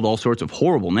were called all sorts of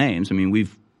horrible names. I mean,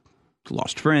 we've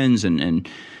lost friends and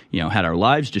had our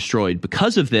lives destroyed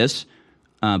because of this,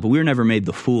 but we were never made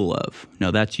the fool of.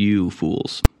 No, that's you,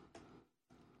 fools.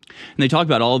 And they talk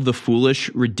about all of the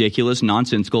foolish, ridiculous,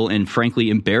 nonsensical, and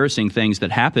frankly embarrassing things that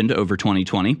happened over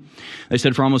 2020. They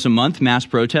said for almost a month, mass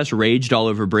protests raged all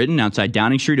over Britain. Outside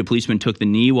Downing Street, a policeman took the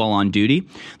knee while on duty.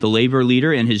 The Labour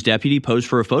leader and his deputy posed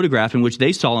for a photograph in which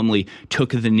they solemnly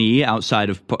took the knee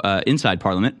inside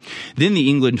Parliament. Then the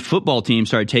England football team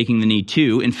started taking the knee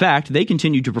too. In fact, they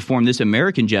continued to perform this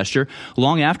American gesture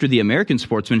long after the American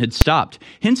sportsmen had stopped.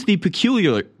 Hence the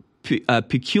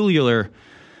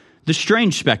the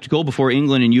strange spectacle before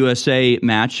England and USA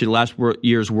match at last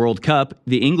year's World Cup.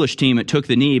 The English team took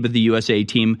the knee, but the USA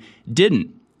team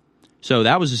didn't. So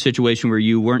that was a situation where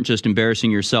you weren't just embarrassing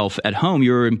yourself at home,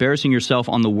 you were embarrassing yourself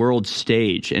on the world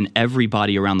stage, and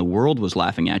everybody around the world was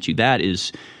laughing at you. That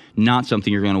is not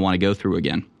something you're going to want to go through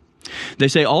again. They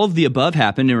say all of the above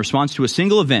happened in response to a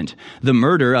single event, the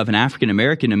murder of an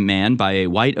African-American man by a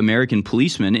white American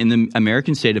policeman in the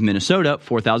American state of Minnesota,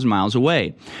 4,000 miles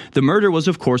away. The murder was,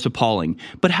 of course, appalling.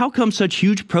 But how come such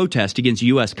huge protest against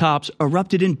U.S. cops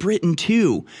erupted in Britain,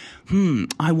 too?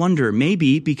 I wonder,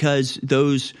 maybe because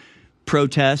those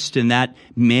protests and that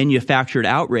manufactured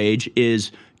outrage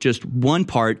is just one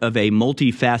part of a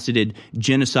multifaceted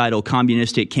genocidal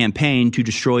communistic campaign to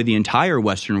destroy the entire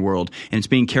Western world. And it's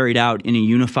being carried out in a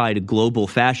unified global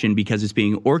fashion because it's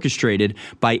being orchestrated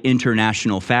by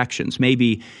international factions.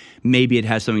 Maybe it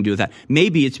has something to do with that.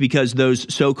 Maybe it's because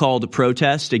those so-called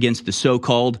protests against the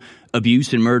so-called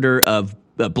abuse and murder of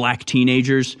black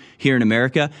teenagers here in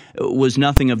America was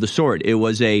nothing of the sort. It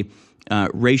was a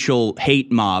racial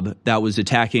hate mob that was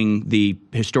attacking the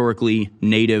historically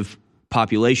native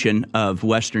population of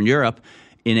Western Europe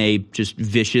in a just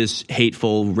vicious,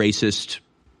 hateful, racist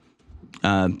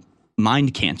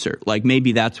mind cancer. Like,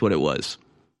 maybe that's what it was.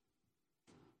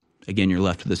 Again, you're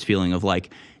left with this feeling of like,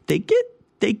 they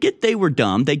get they were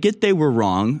dumb. They get they were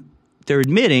wrong. They're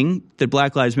admitting that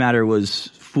Black Lives Matter was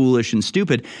foolish and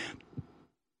stupid,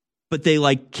 but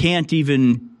they can't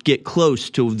even get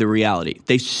close to the reality.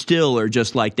 They still are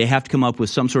just they have to come up with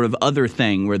some sort of other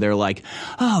thing where they're like,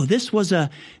 oh, this was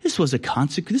a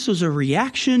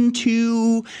reaction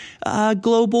to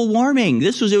global warming.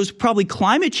 It was probably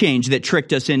climate change that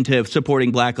tricked us into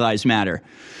supporting Black Lives Matter.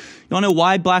 You want to know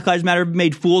why Black Lives Matter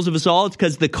made fools of us all? It's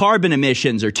because the carbon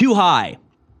emissions are too high,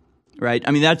 right?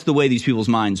 I mean, that's the way these people's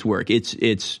minds work.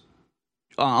 It's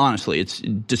honestly, it's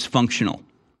dysfunctional.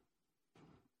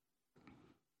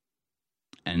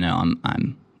 And no,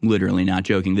 I'm literally not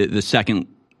joking.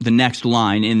 The next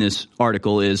line in this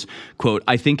article is, quote,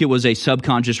 "I think it was a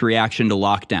subconscious reaction to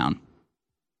lockdown."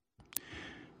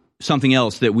 Something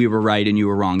else that we were right and you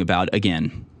were wrong about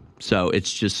again. So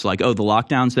it's just like, oh, the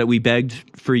lockdowns that we begged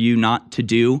for you not to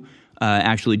do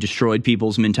actually destroyed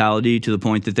people's mentality to the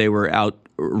point that they were out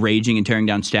raging and tearing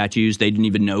down statues. They didn't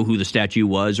even know who the statue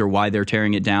was or why they're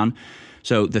tearing it down.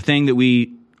 So the thing that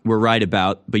we were right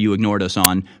about, but you ignored us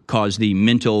on, caused the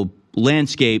mental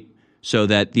landscape so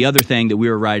that the other thing that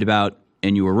we were right about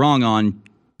and you were wrong on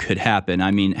could happen. I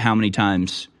mean, how many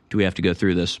times do we have to go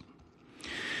through this?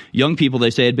 Young people,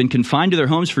 they say, had been confined to their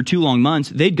homes for 2 long months.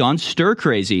 They'd gone stir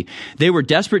crazy. They were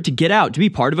desperate to get out, to be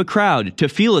part of a crowd, to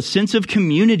feel a sense of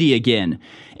community again.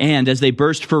 And as they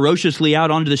burst ferociously out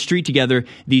onto the street together,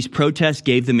 these protests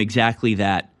gave them exactly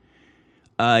that.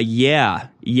 Yeah,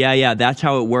 that's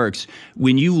how it works.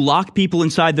 When you lock people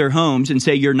inside their homes and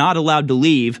say you're not allowed to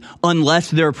leave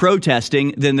unless they're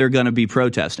protesting, then they're going to be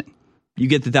protesting. You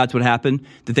get that that's what happened?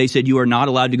 That they said you are not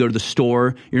allowed to go to the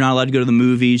store, you're not allowed to go to the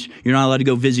movies, you're not allowed to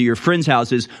go visit your friends'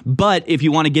 houses, but if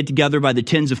you want to get together by the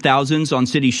tens of thousands on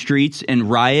city streets and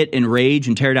riot and rage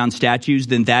and tear down statues,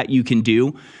 then that you can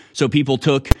do. So people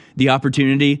took the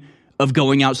opportunity of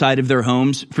going outside of their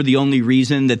homes for the only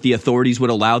reason that the authorities would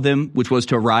allow them, which was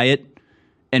to riot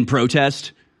and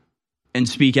protest and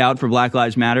speak out for Black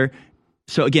Lives Matter.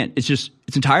 So again, it's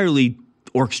entirely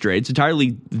orchestrated. It's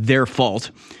entirely their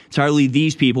fault. It's entirely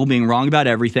these people being wrong about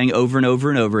everything over and over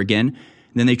and over again.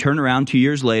 And then they turn around 2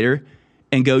 years later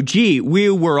and go, gee, we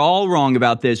were all wrong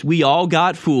about this. We all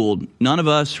got fooled. None of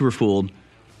us were fooled.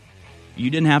 You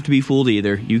didn't have to be fooled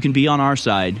either. You can be on our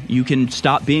side. You can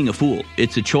stop being a fool.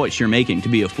 It's a choice you're making to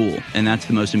be a fool. And that's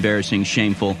the most embarrassing,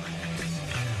 shameful,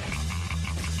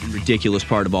 and ridiculous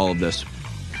part of all of this.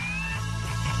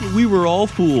 We were all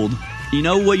fooled. You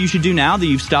know what you should do now that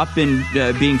you've stopped being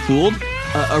fooled?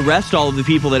 Arrest all of the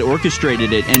people that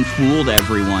orchestrated it and fooled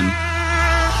everyone.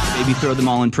 Maybe throw them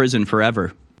all in prison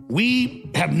forever. We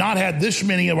have not had this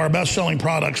many of our best-selling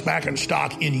products back in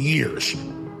stock in years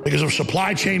because of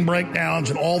supply chain breakdowns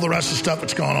and all the rest of the stuff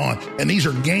that's gone on. And these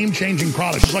are game-changing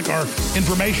products. Just like our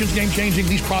information's game-changing,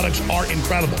 these products are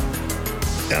incredible.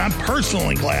 And I'm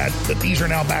personally glad that these are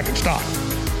now back in stock.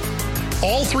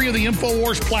 All 3 of the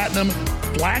InfoWars Platinum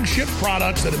flagship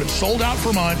products that have been sold out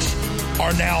for months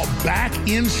are now back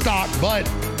in stock, but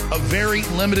a very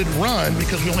limited run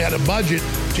because we only had a budget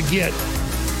to get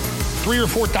 3,000 or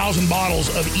 4,000 bottles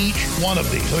of each one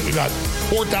of these. I think we've got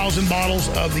 4,000 bottles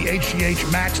of the HGH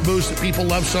Max Boost that people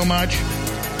love so much.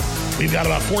 We've got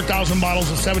about 4,000 bottles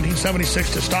of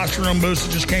 1776 Testosterone Boost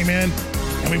that just came in.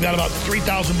 And we've got about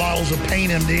 3,000 bottles of Pain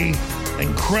MD,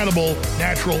 incredible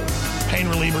natural pain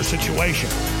reliever situation.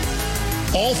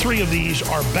 All 3 of these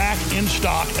are back in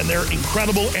stock, and they're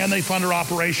incredible, and they fund our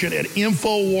operation at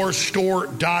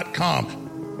InfoWarsStore.com.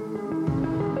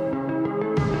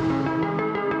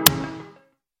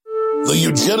 The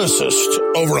eugenicists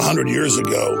over 100 years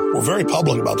ago were very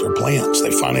public about their plans.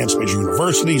 They financed major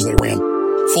universities. They ran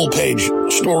full-page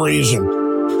stories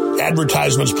and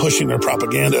advertisements pushing their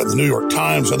propaganda in the New York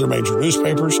Times, other major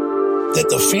newspapers, that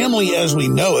the family as we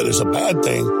know it is a bad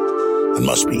thing and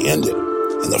must be ended.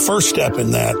 And the first step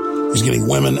in that is getting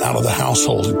women out of the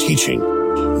household and teaching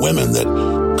women that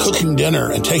cooking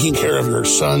dinner and taking care of your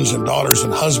sons and daughters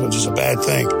and husbands is a bad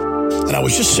thing. And I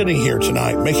was just sitting here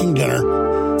tonight making dinner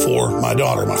for my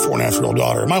daughter, my 4.5-year-old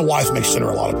daughter. My wife makes dinner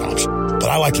a lot of times,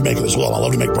 but I like to make it as well. I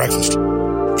love to make breakfast.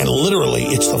 And literally,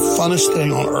 it's the funnest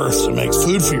thing on earth to make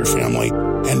food for your family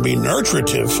and be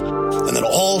nurturative and then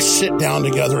all sit down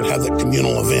together and have that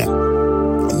communal event.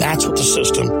 And that's what the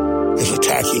system is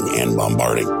attacking and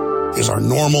bombarding, is our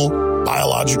normal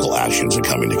biological actions are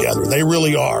coming together. They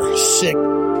really are sick,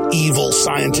 evil,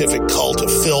 scientific cult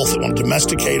of filth that want to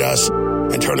domesticate us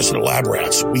and turn us into lab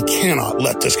rats. We cannot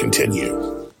let this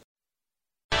continue.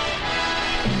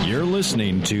 You're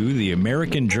listening to The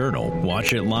American Journal.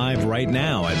 Watch it live right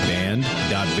now at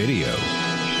band.video.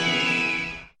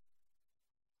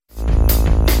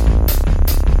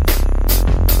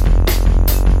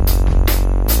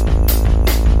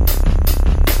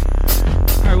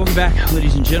 All right, welcome back,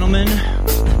 ladies and gentlemen.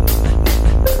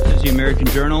 This is The American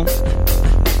Journal.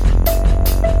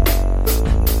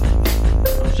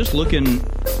 I was just looking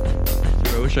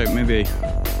through, I wish maybe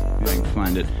I can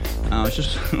find it. I was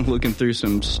just looking through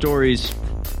some stories.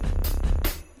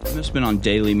 It must have been on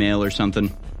Daily Mail or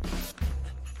something.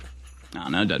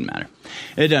 No, it doesn't matter.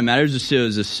 It doesn't matter. It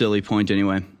was a silly point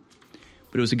anyway.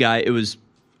 But it was a guy. It was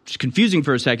just confusing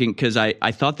for a second because I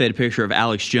thought they had a picture of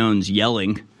Alex Jones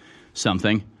yelling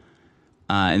something.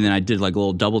 And then I did like a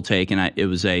little double take, and it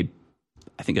was I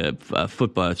think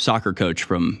a soccer coach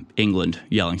from England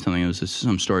yelling something. It was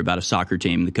some story about a soccer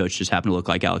team. The coach just happened to look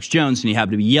like Alex Jones, and he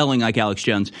happened to be yelling like Alex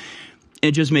Jones.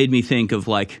 It just made me think of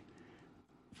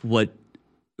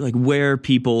where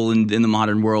people in the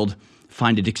modern world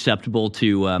find it acceptable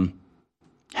to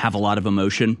have a lot of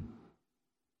emotion.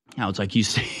 Now it's like you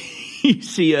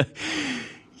see a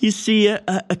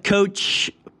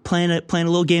coach playing a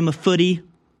little game of footy,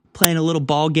 playing a little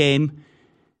ball game,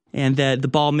 and the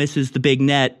ball misses the big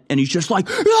net, and he's just like,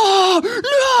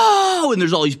 no! And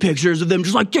there's all these pictures of them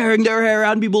just like tearing their hair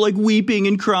out, and people like weeping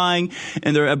and crying,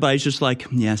 and everybody's just like,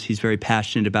 yes, he's very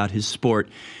passionate about his sport.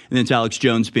 And then it's Alex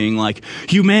Jones being like,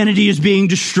 humanity is being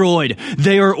destroyed.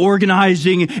 They are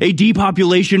organizing a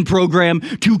depopulation program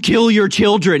to kill your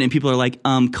children. And people are like,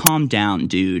 calm down,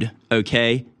 dude.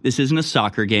 Okay? This isn't a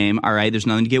soccer game. All right? There's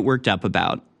nothing to get worked up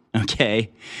about. Okay?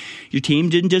 Your team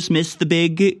didn't just miss the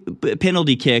big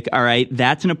penalty kick. All right?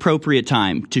 That's an appropriate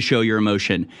time to show your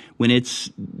emotion. When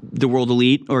it's the world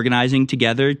elite organizing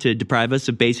together to deprive us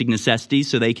of basic necessities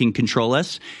so they can control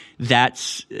us,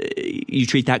 you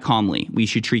treat that calmly. We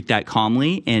should treat that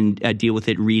calmly and deal with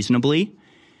it reasonably.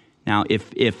 Now,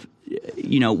 if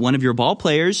one of your ball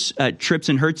players trips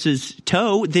and hurts his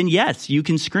toe, then yes, you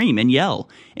can scream and yell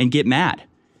and get mad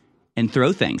and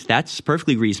throw things. That's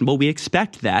perfectly reasonable. We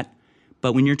expect that.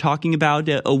 But when you're talking about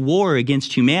a war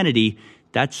against humanity,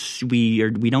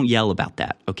 we don't yell about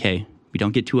that. Okay, we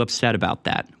don't get too upset about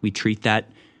that. We treat that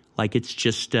like it's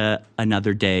just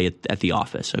another day at the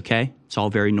office, okay? It's all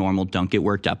very normal. Don't get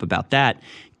worked up about that.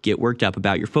 Get worked up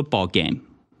about your football game.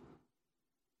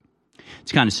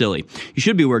 It's kind of silly. You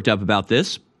should be worked up about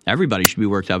this. Everybody should be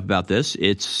worked up about this.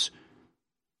 It's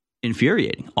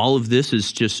infuriating. All of this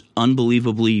is just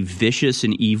unbelievably vicious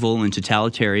and evil and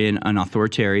totalitarian and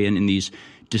authoritarian, and these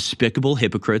despicable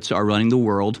hypocrites are running the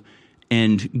world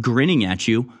and grinning at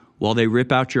you while they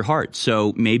rip out your heart.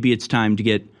 So maybe it's time to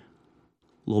get a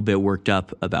little bit worked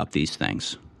up about these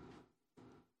things.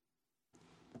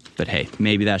 But hey,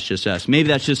 maybe that's just us. Maybe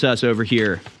that's just us over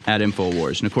here at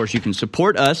InfoWars. And of course, you can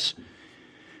support us.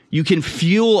 You can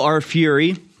fuel our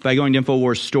fury by going to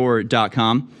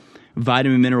InfoWarsStore.com.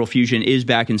 Vitamin Mineral Fusion is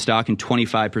back in stock and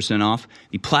 25% off.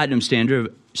 The Platinum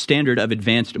standard of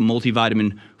advanced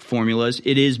multivitamin formulas.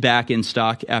 It is back in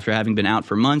stock after having been out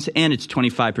for months, and it's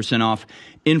 25% off.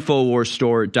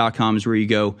 InfoWarsStore.com is where you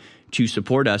go to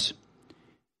support us.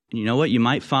 And you know what? You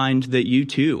might find that you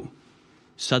too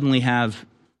suddenly have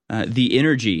the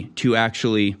energy to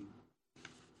actually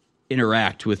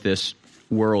interact with this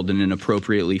world in an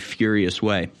appropriately furious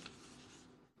way.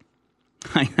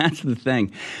 That's the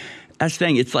thing.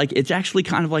 It's like it's actually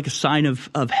kind of like a sign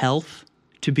of health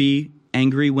to be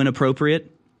angry when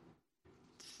appropriate.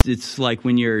 It's like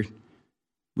when you're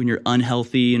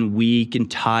unhealthy and weak and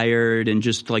tired and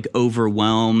just like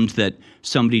overwhelmed that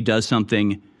somebody does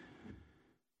something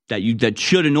that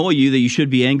should annoy you, that you should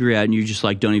be angry at, and you just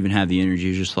like don't even have the energy.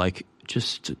 You're just like,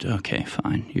 okay,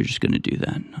 fine. You're just going to do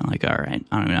that. I'm like, all right.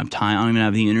 I don't even have time. I don't even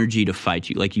have the energy to fight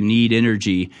you. Like, you need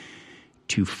energy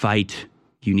to fight.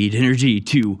 You need energy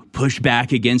to push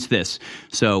back against this.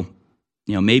 So,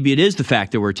 maybe it is the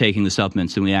fact that we're taking the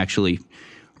supplements and we actually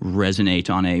resonate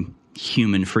on a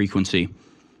human frequency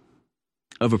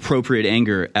of appropriate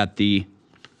anger at the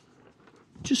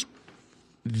just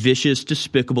vicious,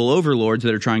 despicable overlords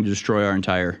that are trying to destroy our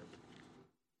entire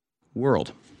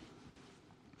world.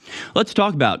 Let's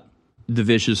talk about the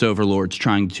vicious overlords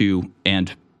trying to,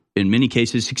 and in many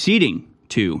cases succeeding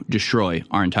to, destroy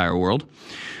our entire world.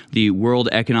 The World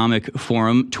Economic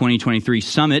Forum 2023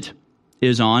 Summit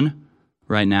is on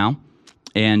right now,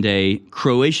 and a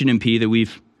Croatian MP that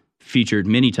we've featured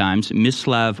many times,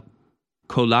 Mislav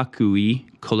Kolakwi,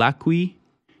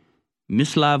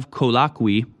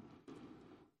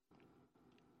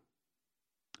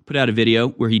 put out a video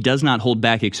where he does not hold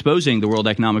back exposing the World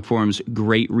Economic Forum's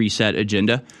Great Reset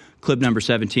agenda. Clip number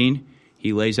 17,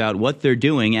 he lays out what they're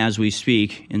doing as we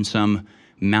speak in some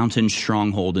mountain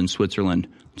stronghold in Switzerland.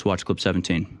 Let's watch clip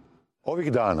 17.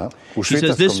 He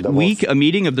says this week, a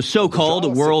meeting of the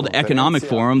so-called World Economic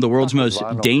Forum, the world's most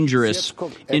dangerous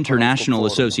international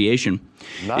association,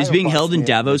 is being held in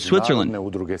Davos, Switzerland.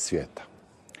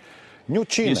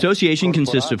 The association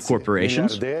consists of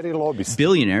corporations,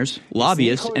 billionaires,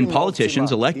 lobbyists, and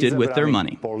politicians elected with their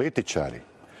money.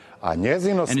 And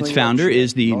its founder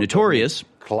is the notorious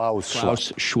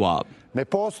Klaus Schwab.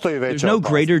 There's no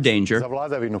greater danger to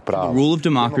the rule of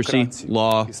democracy,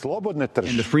 law, and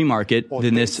the free market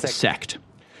than this sect,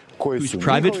 whose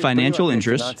private financial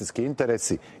interests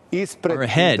are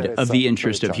ahead of the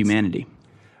interest of humanity.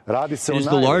 It is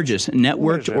the largest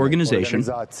networked organization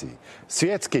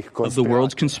of the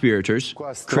world's conspirators,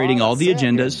 creating all the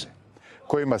agendas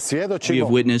we have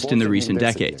witnessed in the recent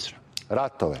decades.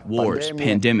 Wars,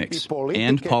 pandemics,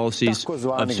 and policies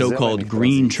of so-called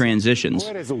green transitions,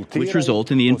 which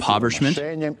result in the impoverishment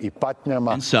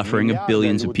and suffering of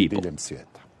billions of people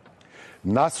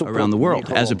around the world,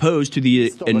 as opposed to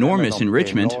the enormous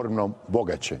enrichment.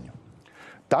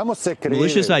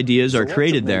 Malicious ideas are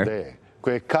created there,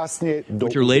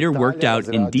 which are later worked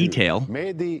out in detail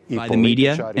by the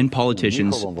media and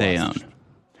politicians they own.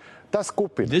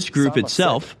 This group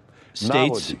itself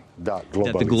states that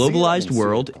the globalized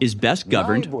world is best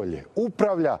governed by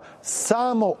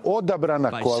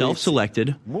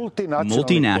self-selected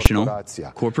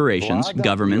multinational corporations,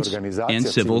 governments, and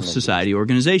civil society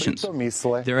organizations.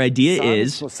 Their idea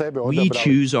is we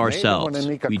choose ourselves.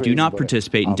 We do not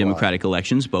participate in democratic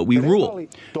elections, but we rule.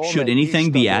 Should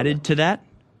anything be added to that?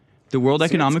 The World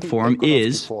Economic Forum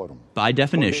is, by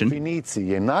definition,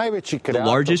 the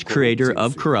largest creator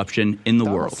of corruption in the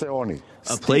world.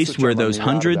 A place where those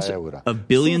hundreds of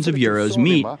billions of euros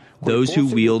meet those who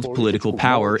wield political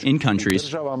power in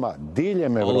countries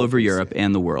all over Europe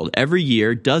and the world. Every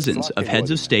year, dozens of heads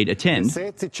of state attend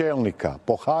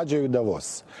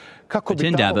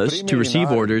Davos to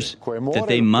receive orders that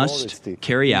they must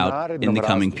carry out in the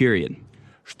coming period,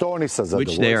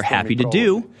 which they are happy to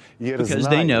do because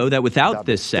they know that without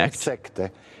this sect,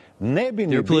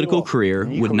 their political career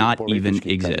would not even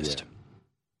exist.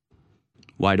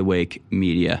 Wide Awake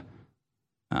Media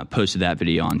posted that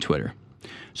video on Twitter.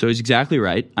 So he's exactly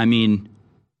right. I mean,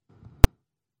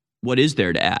 what is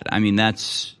there to add? I mean,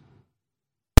 that's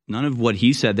none of what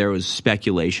he said there was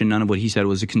speculation. None of what he said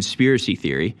was a conspiracy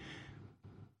theory.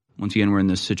 Once again, we're in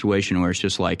this situation where it's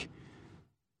just like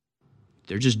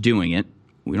they're just doing it.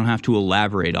 We don't have to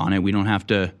elaborate on it. We don't have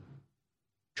to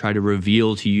try to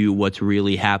reveal to you what's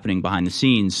really happening behind the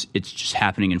scenes. It's just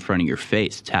happening in front of your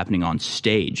face. It's happening on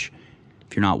stage.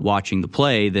 If you're not watching the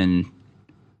play, then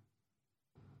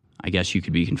I guess you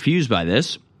could be confused by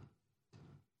this.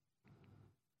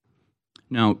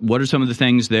 Now, what are some of the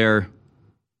things they're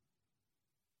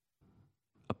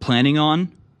planning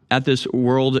on at this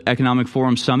World Economic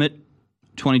Forum Summit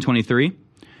 2023?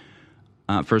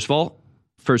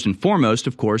 First and foremost,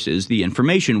 of course, is the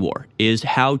information war, is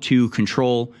how to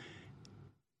control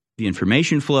the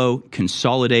information flow,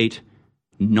 consolidate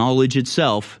knowledge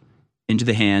itself into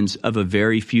the hands of a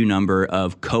very few number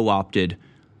of co-opted,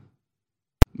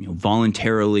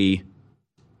 voluntarily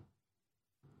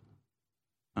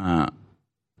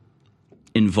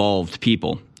involved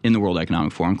people in the World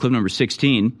Economic Forum. Clip number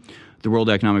 16, the World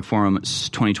Economic Forum's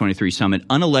 2023 Summit.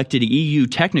 Unelected EU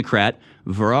technocrat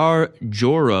Varar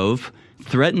Jourov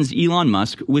threatens Elon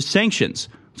Musk with sanctions.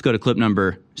 Let's go to clip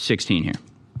number 16 here.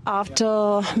 After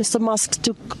Mr. Musk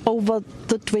took over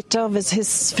the Twitter with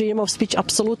his freedom of speech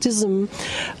absolutism,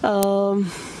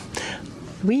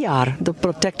 we are the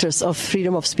protectors of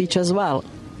freedom of speech as well.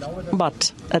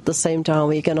 But at the same time,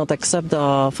 we cannot accept,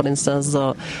 for instance,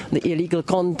 the illegal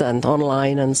content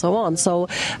online and so on. So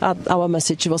our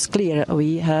message was clear.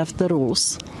 We have the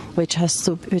rules which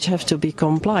have to be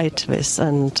complied with,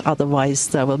 and otherwise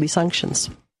there will be sanctions.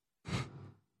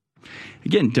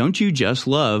 Again, don't you just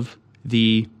love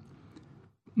the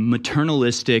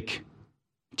maternalistic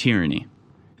tyranny,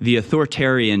 the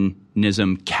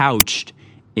authoritarianism couched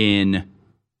in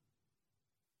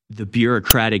the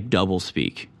bureaucratic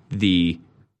doublespeak, the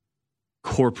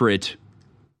corporate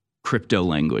crypto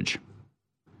language?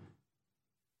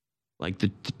 Like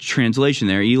the translation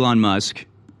there, Elon Musk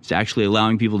is actually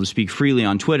allowing people to speak freely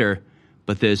on Twitter,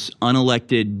 but this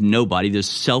unelected nobody, this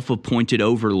self-appointed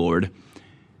overlord,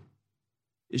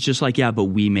 it's just like, yeah, but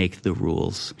we make the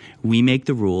rules. We make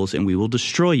the rules, and we will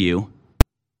destroy you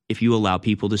if you allow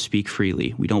people to speak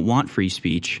freely. We don't want free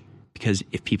speech, because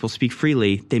if people speak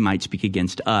freely, they might speak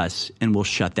against us, and we'll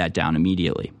shut that down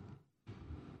immediately.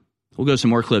 We'll go some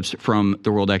more clips from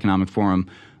the World Economic Forum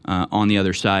on the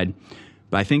other side.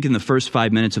 But I think in the first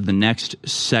 5 minutes of the next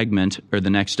segment, or the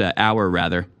next hour,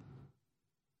 rather,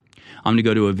 I'm going to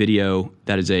go to a video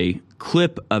that is a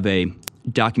clip of a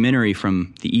documentary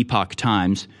from the Epoch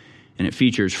Times, and it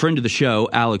features friend of the show,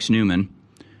 Alex Newman,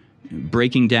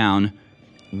 breaking down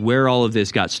where all of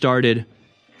this got started.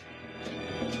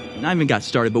 Not even got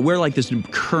started, but where like this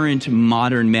current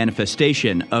modern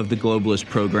manifestation of the globalist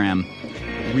program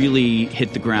really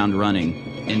hit the ground running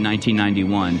in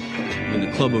 1991 when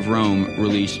the Club of Rome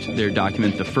released their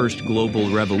document, The First Global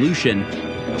Revolution,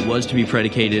 that was to be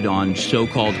predicated on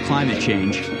so-called climate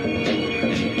change.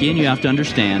 And again, you have to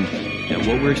understand that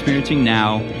what we're experiencing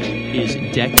now is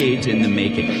decades in the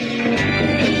making. I'll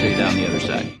show you that on the other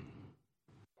side.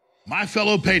 My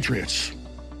fellow patriots,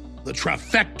 the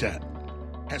trifecta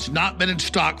has not been in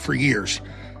stock for years.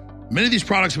 Many of these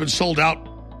products have been sold out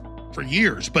for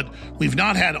years, but we've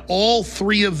not had all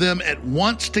three of them at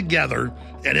once together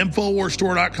at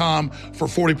InfoWarsStore.com for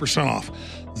 40% off.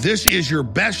 This is your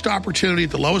best opportunity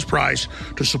at the lowest price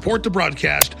to support the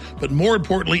broadcast, but more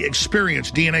importantly, experience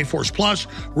DNA Force Plus,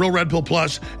 Real Red Pill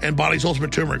Plus, and Body's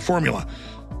Ultimate Turmeric Formula.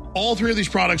 All three of these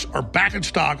products are back in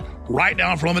stock right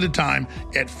now for limited time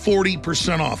at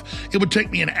 40% off. It would take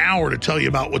me an hour to tell you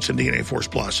about what's in DNA Force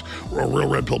Plus, or Real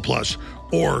Red Pill Plus,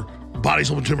 or Body's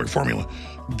Ultimate Turmeric Formula.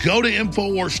 Go to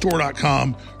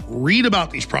InfoWarsStore.com, read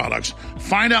about these products,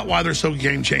 find out why they're so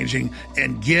game-changing,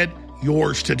 and get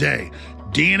yours today.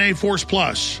 DNA Force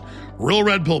Plus, Real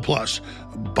Red Pill Plus,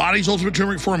 Body's Ultimate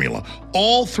Turmeric Formula,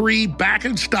 all three back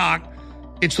in stock.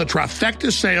 It's the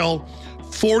trifecta sale,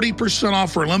 40%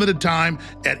 off for a limited time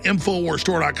at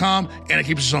InfoWarsStore.com, and it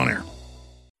keeps us on air.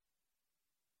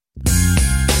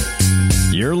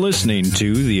 You're listening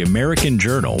to The American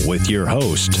Journal with your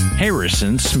host,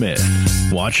 Harrison Smith.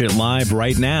 Watch it live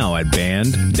right now at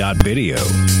band.video.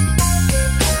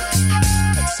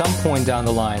 At some point down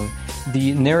the line,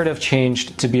 the narrative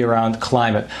changed to be around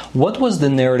climate. What was the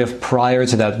narrative prior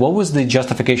to that? What was the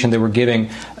justification they were giving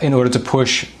in order to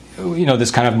push,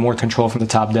 this kind of more control from the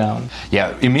top down?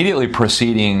 Yeah, immediately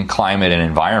preceding climate and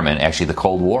environment, actually the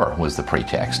Cold War was the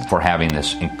pretext for having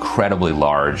this incredibly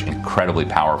large, incredibly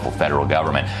powerful federal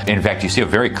government. In fact, you see a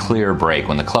very clear break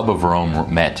when the Club of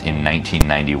Rome met in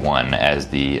 1991 as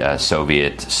the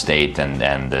Soviet state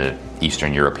and the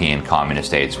Eastern European communist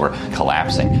states were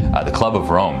collapsing. The Club of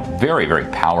Rome, very, very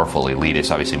powerful elitists.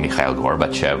 Obviously, Mikhail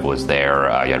Gorbachev was there.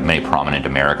 You had many prominent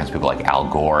Americans, people like Al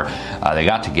Gore. They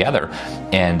got together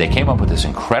and they came up with this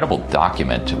incredible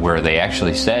document where they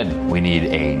actually said we need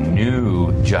a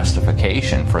new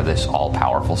justification for this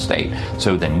all-powerful state.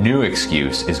 So the new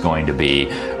excuse is going to be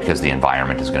because the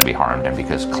environment is going to be harmed and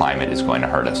because climate is going to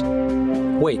hurt us.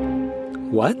 Wait,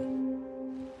 what?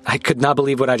 I could not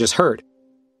believe what I just heard.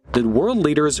 Did world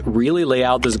leaders really lay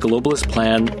out this globalist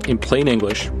plan in plain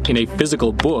English in a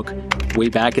physical book way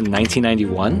back in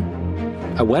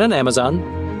 1991? I went on Amazon,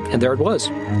 and there it was.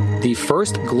 The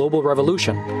First Global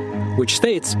Revolution, which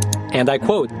states, and I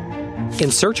quote, "In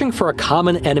searching for a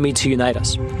common enemy to unite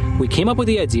us, we came up with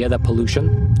the idea that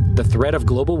pollution, the threat of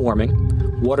global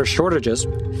warming, water shortages,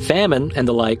 famine, and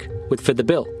the like would fit the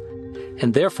bill.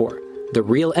 And therefore, the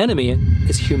real enemy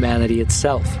is humanity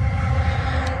itself."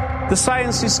 The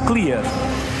science is clear.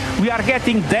 We are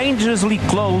getting dangerously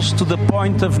close to the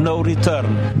point of no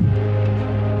return.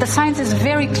 The science is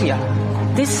very clear.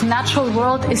 This natural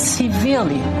world is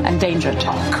severely endangered.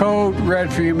 Code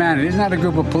Red for Humanity is not a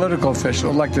group of political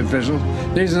officials, elected officials.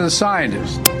 These are the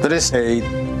scientists. There is a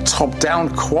top-down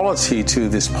quality to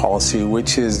this policy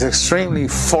which is extremely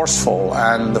forceful,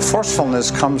 and the forcefulness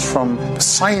comes from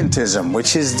scientism,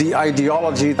 which is the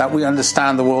ideology that we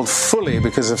understand the world fully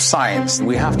because of science.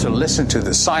 We have to listen to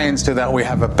the science so that we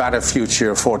have a better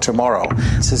future for tomorrow.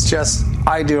 This is just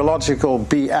ideological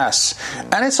BS,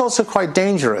 and it's also quite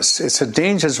dangerous. It's a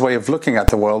dangerous way of looking at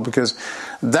the world because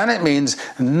then it means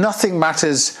nothing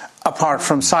matters apart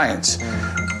from science.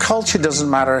 Culture doesn't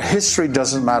matter, history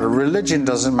doesn't matter, religion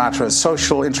doesn't matter,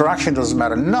 social interaction doesn't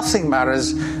matter. Nothing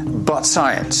matters but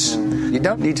science. You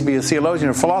don't need to be a theologian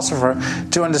or philosopher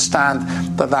to understand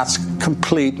that that's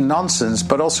complete nonsense,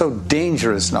 but also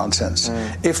dangerous nonsense.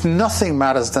 If nothing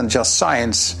matters than just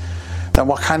science, then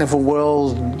what kind of a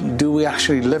world do we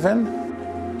actually live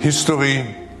in? History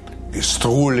is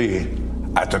truly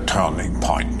at a turning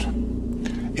point.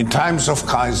 In times of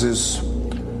crisis,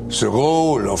 the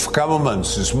role of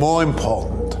governments is more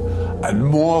important and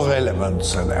more relevant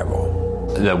than ever.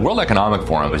 The World Economic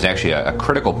Forum is actually a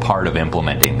critical part of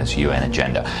implementing this UN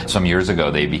agenda. Some years ago,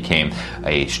 they became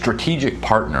a strategic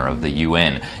partner of the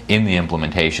UN in the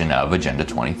implementation of Agenda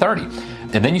 2030.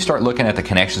 And then you start looking at the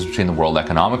connections between the World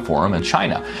Economic Forum and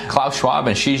China. Klaus Schwab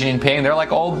and Xi Jinping, they're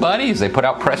like old buddies. They put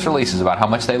out press releases about how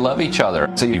much they love each other.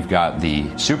 So you've got the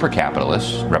super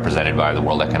capitalists represented by the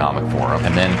World Economic Forum.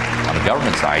 And then on the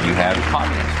government side, you have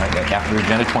communists. Right? After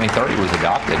Agenda 2030 was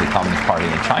adopted, the Communist Party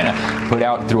in China put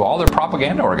out through all their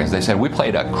propaganda organs, they said, we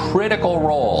played a critical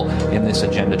role in this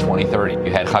Agenda 2030.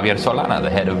 You had Javier Solana, the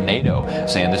head of NATO,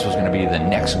 saying this was going to be the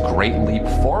next great leap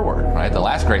forward. Right? The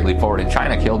last great leap forward in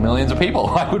China killed millions of people.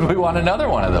 Why would we want another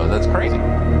one of those? That's crazy.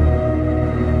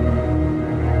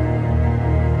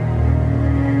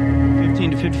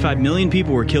 55 million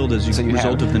people were killed as a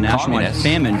result of the nationwide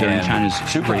famine during China's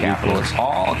super capitalists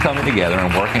all coming together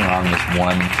and working on this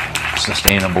one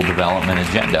sustainable development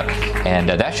agenda. And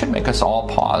that should make us all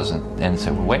pause and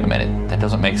say, well, wait a minute, that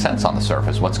doesn't make sense on the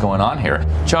surface. What's going on here?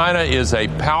 China is a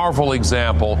powerful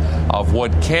example of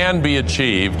what can be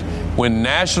achieved when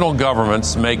national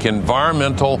governments make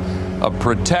environmental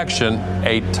protection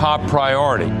a top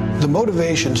priority. The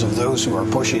motivations of those who are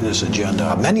pushing this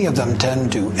agenda, many of them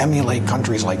tend to emulate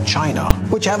countries like China,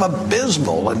 which have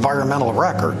abysmal environmental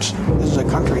records. This is a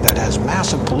country that has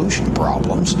massive pollution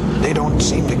problems. They don't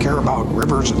seem to care about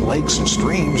rivers and lakes and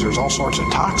streams. There's all sorts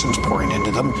of toxins pouring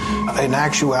into them. In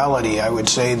actuality, I would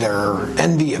say their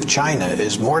envy of China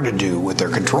is more to do with their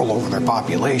control over their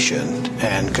population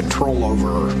and control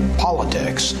over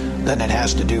politics than it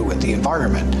has to do with the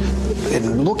environment.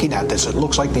 In looking at this, it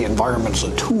looks like the environment's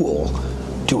a tool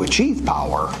to achieve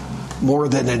power more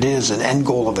than it is an end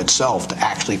goal of itself to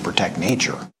actually protect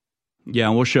nature. Yeah,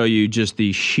 and we'll show you just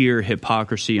the sheer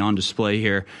hypocrisy on display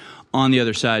here. On the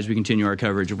other side, as we continue our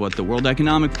coverage of what the World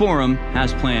Economic Forum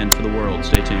has planned for the world.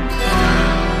 Stay tuned.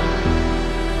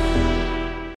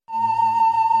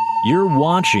 You're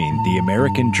watching The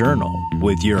American Journal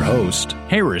with your host,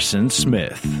 Harrison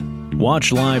Smith.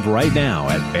 Watch live right now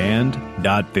at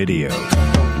band.video.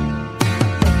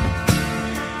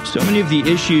 So many of the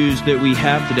issues that we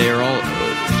have today are all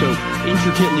so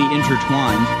intricately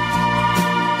intertwined.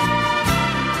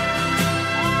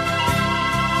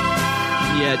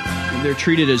 Yet they're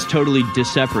treated as totally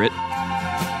disseparate. I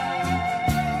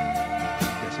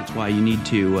guess that's why you need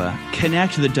to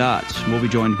connect the dots. We'll be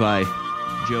joined by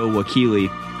Joe Wakili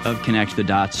of Connect the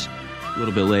Dots a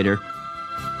little bit later.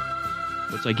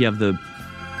 It's like you have the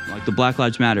Black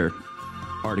Lives Matter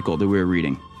article that we were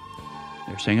reading.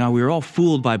 They're saying, oh, we were all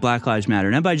fooled by Black Lives Matter.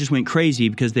 And everybody just went crazy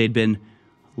because they'd been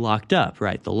locked up,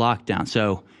 right? The lockdown.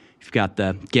 So you've got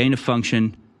the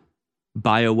gain-of-function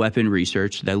bioweapon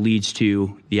research that leads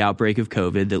to the outbreak of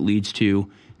COVID, that leads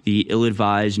to the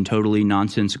ill-advised and totally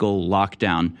nonsensical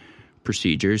lockdown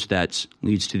procedures, that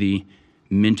leads to the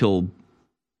mental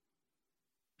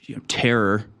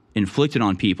terror inflicted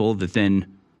on people that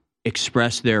then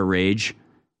express their rage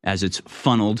as it's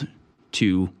funneled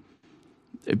to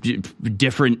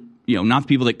different, not the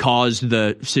people that caused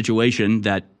the situation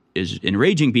that is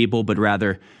enraging people, but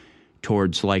rather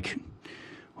towards like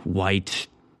white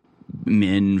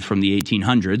men from the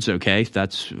 1800s. Okay,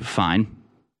 that's fine.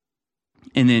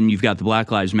 And then you've got the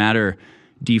Black Lives Matter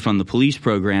defund the police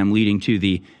program leading to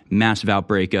the massive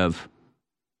outbreak of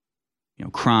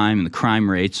crime and the crime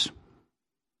rates.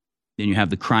 Then you have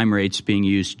the crime rates being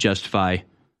used to justify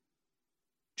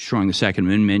destroying the Second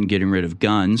Amendment, getting rid of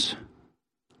guns.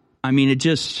 I mean, it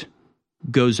just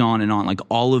goes on and on. Like,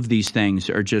 all of these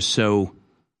things are just so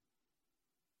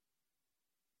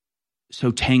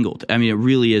tangled. I mean, it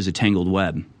really is a tangled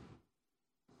web.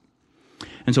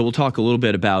 And so we'll talk a little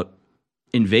bit about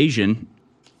invasion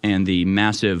and the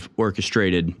massive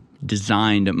orchestrated,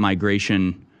 designed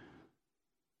migration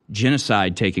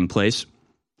genocide taking place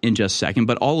in just a second.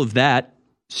 But all of that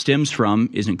stems from,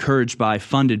 is encouraged by,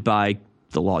 funded by,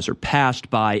 the laws are passed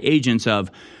by agents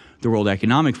of the World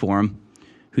Economic Forum,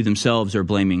 who themselves are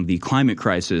blaming the climate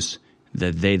crisis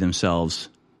that they themselves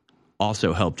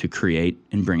also help to create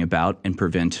and bring about and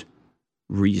prevent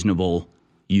reasonable,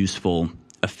 useful,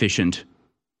 efficient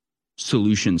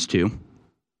solutions to,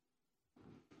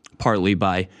 partly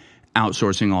by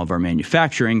outsourcing all of our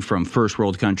manufacturing from first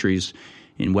world countries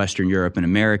in Western Europe and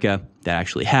America that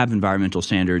actually have environmental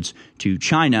standards to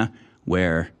China,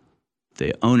 where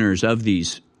the owners of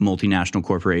these multinational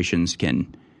corporations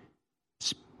can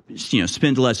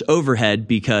spend less overhead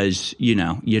because, you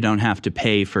don't have to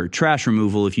pay for trash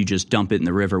removal if you just dump it in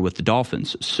the river with the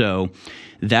dolphins. So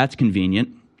that's convenient.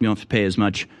 You don't have to pay as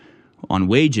much on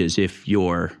wages if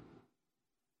your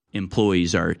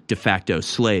employees are de facto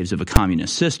slaves of a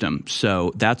communist system.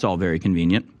 So that's all very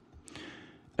convenient.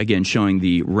 Again, showing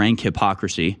the rank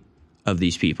hypocrisy of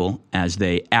these people as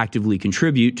they actively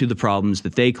contribute to the problems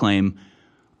that they claim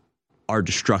our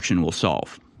destruction will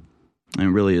solve. And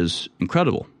it really is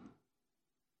incredible.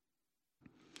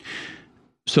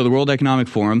 So the World Economic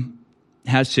Forum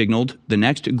has signaled the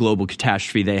next global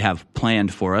catastrophe they have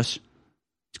planned for us.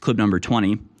 It's clip number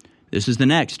 20. This is the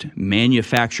next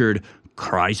manufactured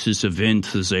crisis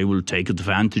event that they will take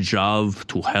advantage of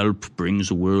to help bring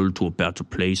the world to a better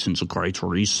place in the Great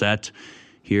Reset.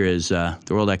 Here is the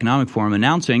World Economic Forum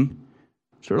announcing,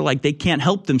 sort of like they can't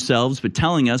help themselves, but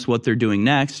telling us what they're doing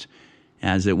next,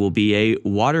 as it will be a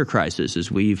water crisis, as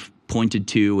we've pointed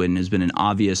to and has been an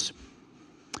obvious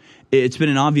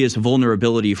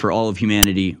vulnerability for all of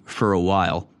humanity for a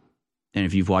while. And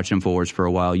if you've watched InfoWars for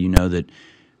a while, you know that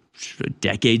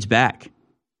decades back,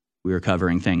 we were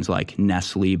covering things like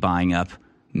Nestle buying up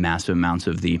massive amounts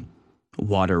of the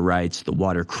water rights, the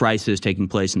water crisis taking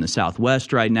place in the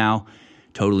Southwest right now,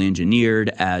 totally engineered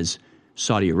as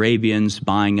Saudi Arabians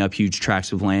buying up huge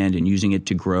tracts of land and using it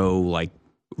to grow like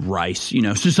rice,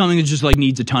 so something that just like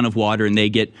needs a ton of water and they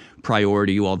get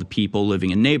priority while the people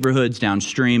living in neighborhoods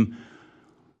downstream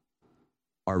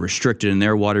are restricted in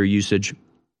their water usage.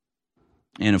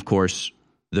 And of course,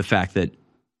 the fact that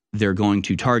they're going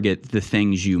to target the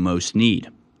things you most need.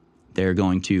 They're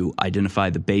going to identify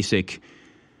the basic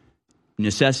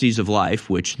necessities of life,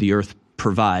 which the earth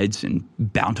provides in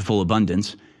bountiful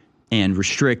abundance, and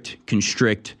restrict,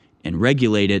 constrict, and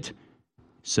regulate it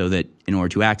so that in order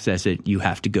to access it, you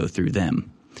have to go through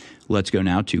them. Let's go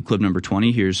now to clip number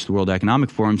 20. Here's the World Economic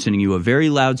Forum sending you a very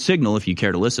loud signal if you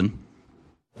care to listen.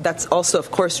 That's also,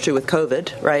 of course, true with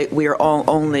COVID, right? We are all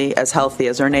only as healthy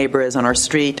as our neighbor is on our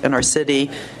street, in our city,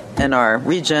 in our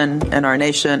region, in our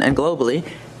nation, and globally.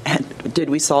 And did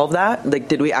we solve that? Like,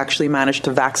 did we actually manage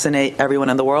to vaccinate everyone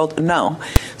in the world? No.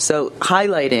 So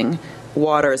highlighting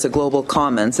water as a global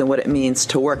commons and what it means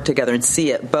to work together and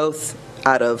see it both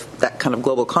out of that kind of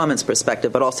global commons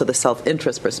perspective, but also the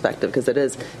self-interest perspective, because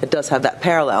it does have that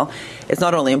parallel. It's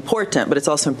not only important, but it's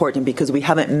also important because we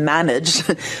haven't managed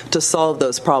to solve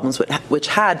those problems which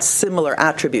had similar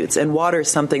attributes. And water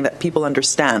is something that people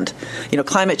understand.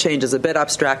 Climate change is a bit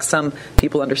abstract. Some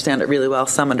people understand it really well.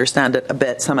 Some understand it a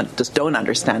bit. Some just don't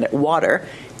understand it. Water,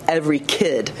 every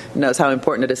kid knows how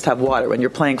important it is to have water. When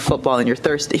you're playing football and you're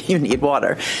thirsty, you need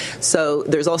water. So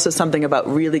there's also something about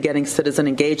really getting citizen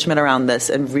engagement around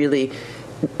this and really,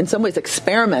 in some ways,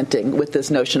 experimenting with this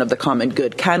notion of the common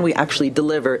good. Can we actually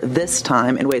deliver this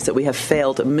time in ways that we have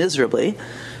failed miserably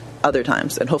other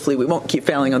times? And hopefully we won't keep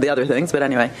failing on the other things. But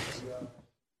anyway.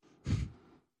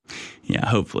 Yeah,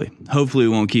 hopefully. Hopefully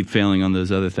we won't keep failing on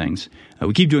those other things.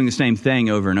 We keep doing the same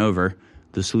thing over and over.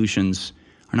 The solutions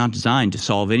are not designed to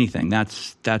solve anything.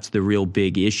 That's the real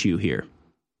big issue here.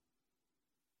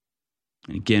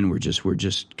 And again, we're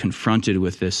just confronted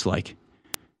with this like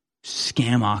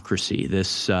scamocracy,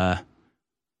 this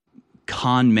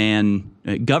con man,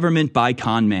 government by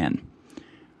con man.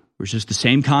 We're just the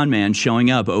same con man showing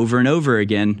up over and over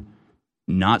again,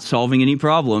 not solving any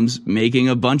problems, making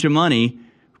a bunch of money,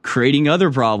 creating other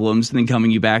problems, and then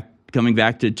coming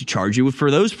back to charge you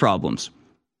for those problems.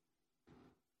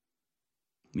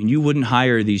 I mean, you wouldn't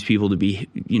hire these people to be,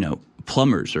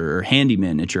 plumbers or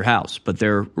handymen at your house, but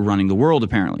they're running the world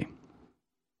apparently.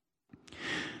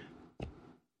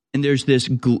 And there's this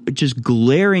just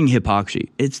glaring hypocrisy.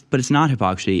 But it's not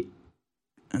hypocrisy.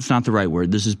 That's not the right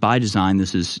word. This is by design.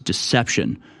 This is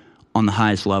deception on the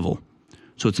highest level.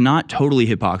 So it's not totally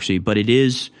hypocrisy, but it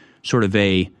is sort of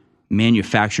a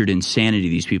manufactured insanity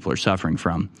these people are suffering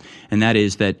from. And that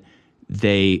is that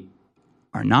they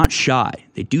are not shy.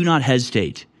 They do not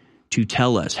hesitate to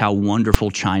tell us how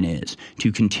wonderful China is,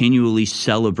 to continually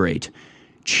celebrate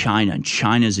China and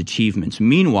China's achievements.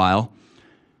 Meanwhile,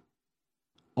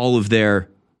 all of their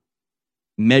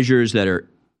measures that are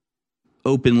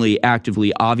openly,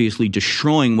 actively, obviously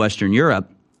destroying Western Europe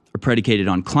are predicated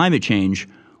on climate change,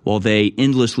 while they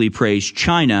endlessly praise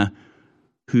China,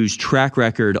 whose track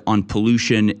record on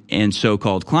pollution and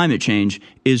so-called climate change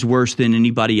is worse than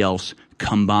anybody else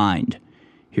combined.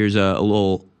 Here's a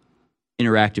little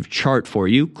interactive chart for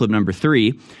you. Clip number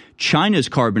 3. China's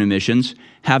carbon emissions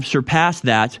have surpassed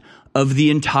that of the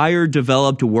entire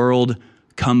developed world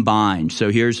combined.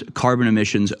 So here's carbon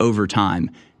emissions over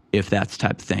time, if that's the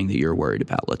type of thing that you're worried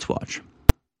about. Let's watch.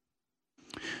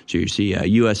 So you see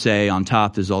USA on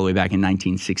top. This is all the way back in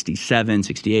 1967,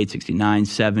 68, 69,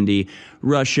 70.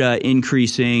 Russia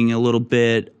increasing a little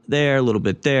bit there, a little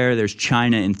bit there. There's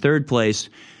China in third place.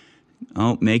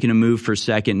 Oh, making a move for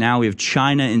second. Now we have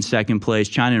China in second place.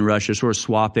 China and Russia sort of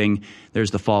swapping. There's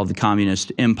the fall of the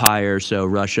communist empire. So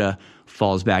Russia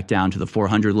falls back down to the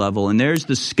 400 level. And there's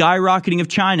the skyrocketing of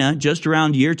China just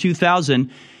around year 2000.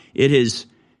 It has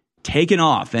taken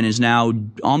off and is now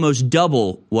almost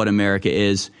double what America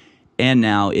is. And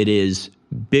now it is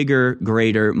bigger,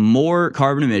 greater, more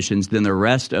carbon emissions than the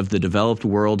rest of the developed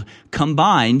world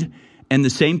combined. And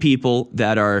the same people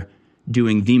that are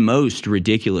doing the most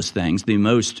ridiculous things, the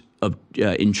most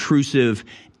intrusive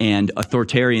and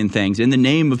authoritarian things in the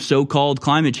name of so-called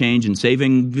climate change and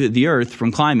saving the earth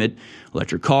from climate,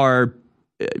 electric car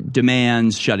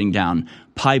demands, shutting down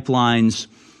pipelines,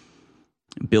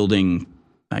 building,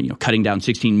 cutting down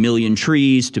 16 million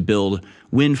trees to build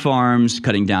wind farms,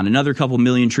 cutting down another couple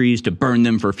million trees to burn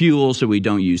them for fuel so we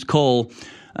don't use coal.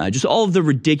 just all of the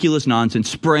ridiculous nonsense,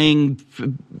 spraying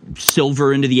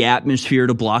silver into the atmosphere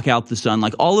to block out the sun,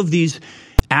 like all of these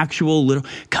actual little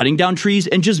cutting down trees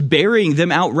and just burying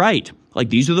them outright. Like,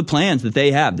 these are the plans that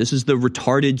they have. This is the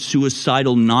retarded,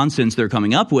 suicidal nonsense they're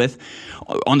coming up with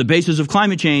on the basis of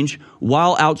climate change,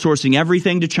 while outsourcing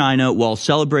everything to China, while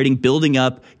celebrating, building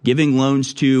up, giving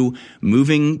loans to,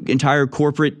 moving entire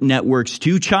corporate networks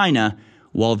to China,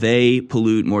 while they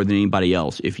pollute more than anybody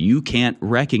else. If you can't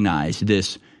recognize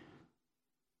this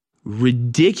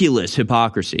ridiculous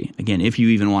hypocrisy, again, if you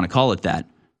even want to call it that,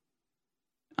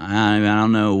 I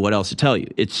don't know what else to tell you.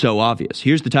 It's so obvious.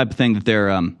 Here's the type of thing that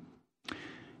they're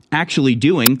actually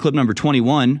doing. Clip number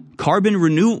 21, carbon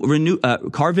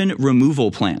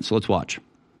removal plant. So let's watch.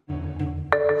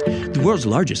 The world's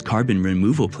largest carbon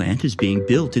removal plant is being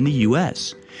built in the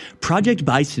U.S. Project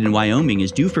Bison in Wyoming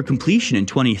is due for completion in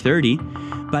 2030.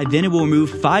 By then, it will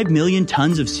remove 5 million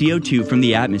tons of CO2 from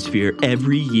the atmosphere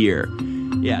every year.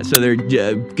 Yeah, so they're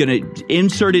going to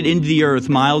insert it into the earth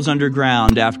miles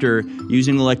underground after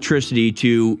using electricity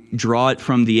to draw it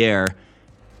from the air.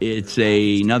 It's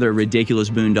another ridiculous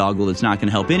boondoggle that's not going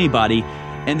to help anybody.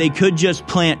 And they could just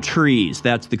plant trees.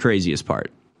 That's the craziest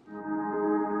part.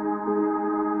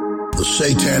 The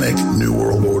satanic New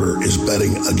World Order is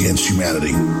betting against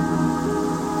humanity.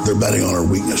 They're betting on our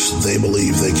weakness. They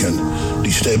believe they can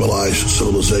destabilize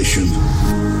civilization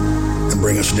and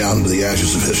bring us down into the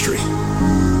ashes of history.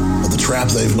 But the trap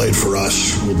they've laid for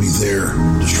us will be their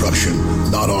destruction,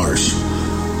 not ours.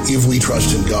 If we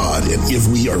trust in God and if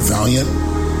we are valiant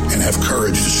and have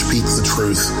courage to speak the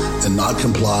truth and not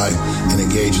comply and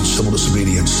engage in civil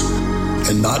disobedience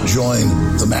and not join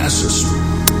the masses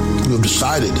who have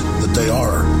decided that they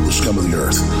are the scum of the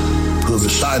earth, who have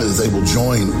decided that they will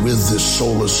join with this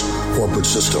soulless corporate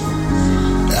system.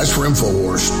 As for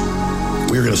InfoWars,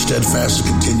 we are going to steadfastly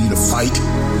continue to fight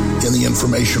in the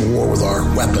information war with our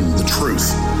weapon, the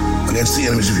truth, against the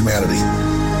enemies of humanity.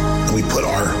 And we put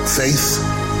our faith,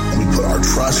 and we put our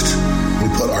trust, and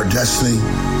we put our destiny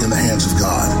in the hands of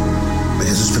God.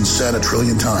 Because it's been said 1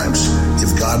 trillion times,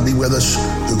 if God be with us,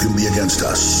 who can be against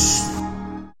us?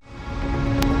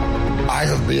 I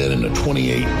have been in a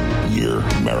 28-year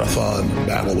marathon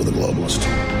battle with a globalist.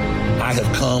 I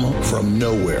have come from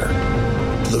nowhere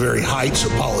to the very heights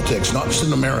of politics, not just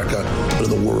in America, but in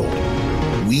the world.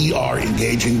 We are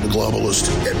engaging the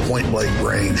globalist at point-blank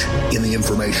range in the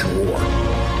information war.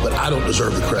 But I don't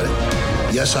deserve the credit.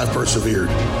 Yes, I've persevered,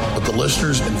 but the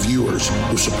listeners and viewers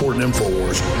who support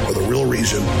InfoWars are the real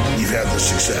reason we've had this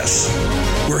success.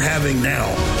 We're having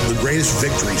now the greatest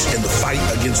victories in the fight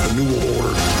against the New World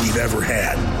Order we've ever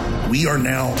had. We are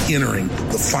now entering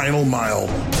the final mile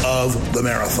of the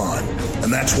marathon.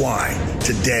 And that's why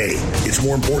today it's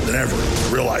more important than ever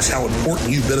to realize how important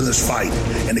you've been in this fight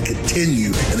and to continue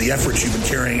in the efforts you've been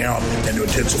carrying out and to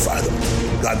intensify them.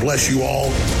 God bless you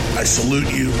all. I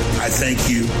salute you. I thank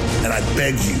you. And I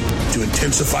beg you to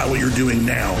intensify what you're doing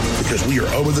now, because we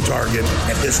are over the target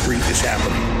and history is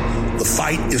happening. The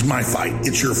fight is my fight.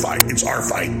 It's your fight. It's our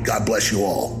fight. God bless you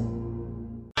all.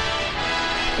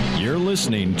 You're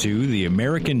listening to The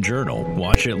American Journal.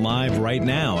 Watch it live right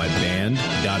now at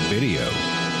band.video.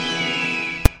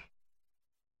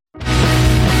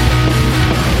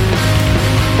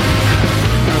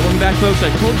 Welcome back, folks. I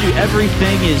told you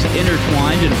everything is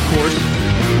intertwined, and of course,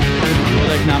 the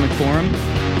World Economic Forum,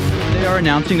 they are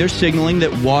announcing, they're signaling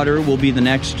that water will be the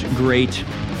next great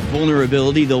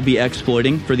vulnerability they'll be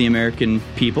exploiting for the American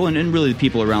people and really the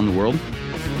people around the world.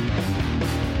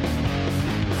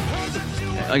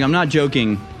 Like, I'm not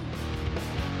joking.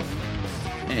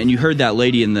 And you heard that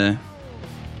lady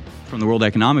from the World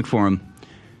Economic Forum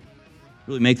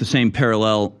really make the same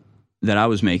parallel that I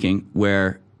was making,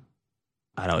 where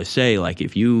I'd always say, like,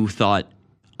 if you thought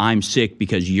I'm sick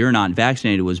because you're not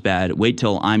vaccinated was bad, wait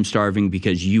till I'm starving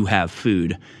because you have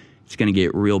food. It's going to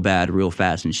get real bad real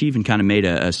fast. And she even kind of made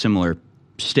a similar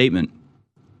statement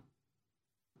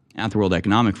at the World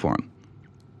Economic Forum.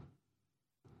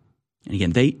 And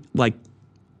again, do you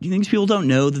think people don't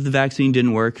know that the vaccine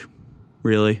didn't work?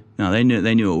 Really? No, they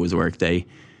knew it was work. They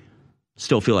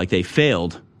still feel like they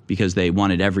failed because they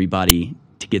wanted everybody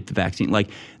to get the vaccine. Like,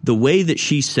 the way that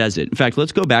she says it. In fact,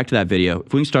 let's go back to that video.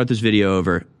 If we can start this video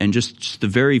over and just the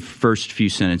very first few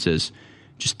sentences,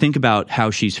 just think about how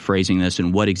she's phrasing this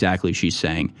and what exactly she's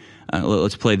saying.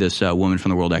 Let's play this woman from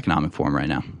the World Economic Forum right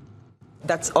now.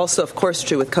 That's also, of course,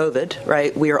 true with COVID,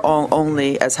 right? We are all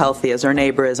only as healthy as our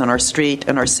neighbor is on our street,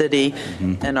 in our city,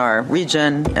 in our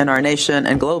region, in our nation,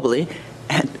 and globally.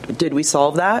 And did we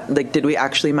solve that? Like, did we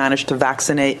actually manage to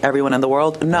vaccinate everyone in the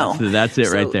world? No. That's it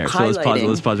right there. So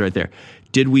let's pause right there.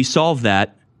 Did we solve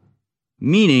that?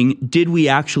 Meaning, did we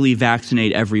actually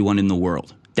vaccinate everyone in the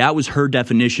world? That was her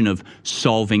definition of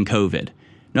solving COVID.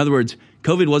 In other words,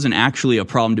 COVID wasn't actually a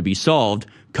problem to be solved.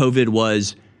 COVID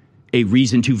was a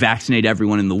reason to vaccinate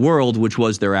everyone in the world, which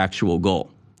was their actual goal.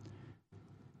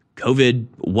 COVID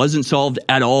wasn't solved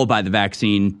at all by the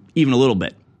vaccine, even a little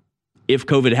bit. If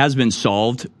COVID has been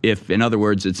solved, if, in other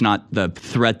words, it's not the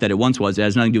threat that it once was, it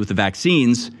has nothing to do with the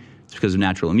vaccines, it's because of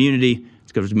natural immunity,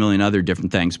 it's because of a million other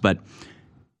different things. But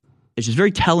it's just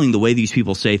very telling the way these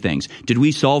people say things. Did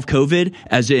we solve COVID?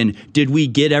 As in, did we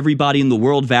get everybody in the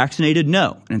world vaccinated?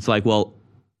 No. And it's like, well,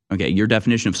 okay, your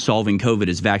definition of solving COVID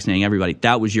is vaccinating everybody.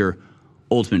 That was your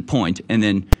ultimate point. And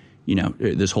then,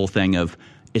 this whole thing of,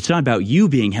 it's not about you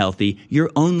being healthy.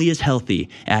 You're only as healthy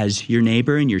as your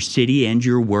neighbor and your city and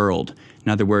your world.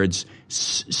 In other words,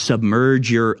 submerge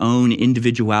your own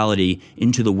individuality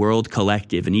into the world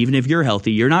collective. And even if you're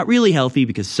healthy, you're not really healthy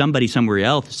because somebody somewhere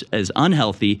else is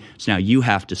unhealthy. So now you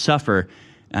have to suffer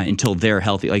until they're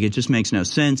healthy. Like, it just makes no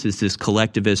sense. It's this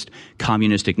collectivist,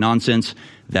 communistic nonsense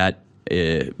that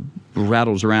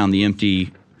rattles around the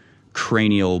empty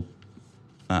cranial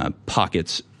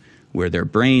pockets where their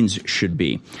brains should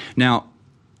be. Now,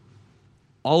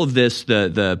 all of this,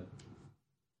 the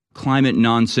climate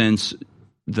nonsense,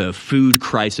 the food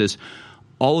crisis,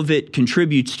 all of it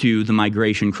contributes to the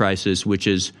migration crisis, which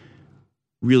is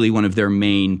really one of their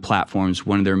main platforms,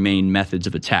 one of their main methods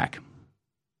of attack.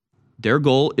 Their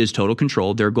goal is total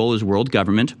control. Their goal is world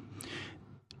government.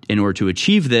 In order to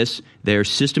achieve this, they're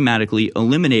systematically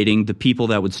eliminating the people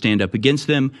that would stand up against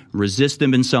them, resist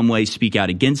them in some way, speak out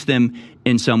against them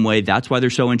in some way. That's why they're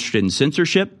so interested in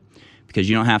censorship, because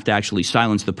you don't have to actually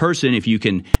silence the person. If you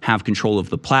can have control of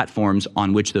the platforms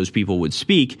on which those people would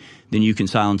speak, then you can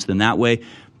silence them that way.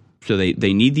 So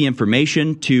they need the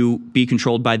information to be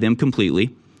controlled by them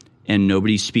completely, and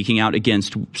nobody's speaking out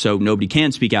against, so nobody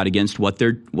can speak out against what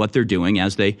they're doing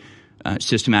as they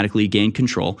systematically gain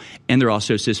control. And they're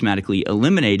also systematically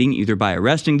eliminating, either by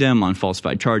arresting them on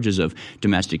falsified charges of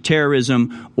domestic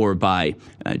terrorism or by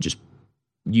just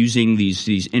using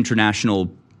these international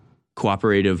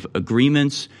cooperative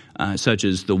agreements, such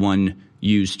as the one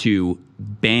used to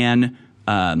ban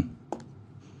why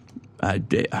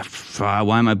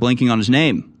am I blanking on his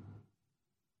name?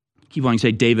 I keep wanting to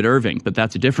say David Irving, but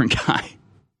that's a different guy.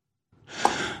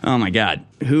 Oh my God.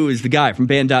 Who is the guy from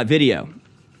Band.video?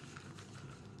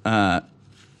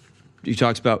 He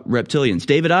talks about reptilians.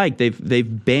 David Icke.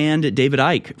 They've banned David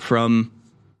Icke from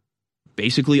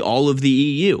basically all of the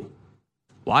EU.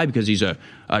 Why? Because he's a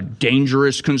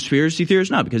dangerous conspiracy theorist?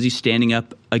 No, because he's standing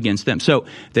up against them. So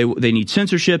they need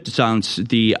censorship to silence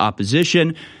the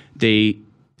opposition. The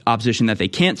opposition that they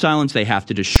can't silence, they have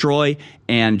to destroy.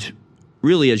 And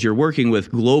really, as you're working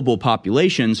with global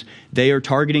populations, they are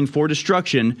targeting for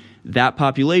destruction that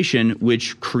population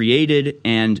which created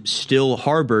and still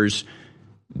harbors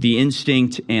the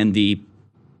instinct and the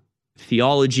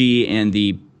theology and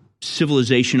the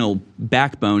civilizational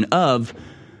backbone of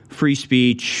free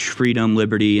speech, freedom,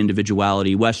 liberty,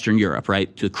 individuality, Western Europe,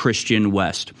 right? The Christian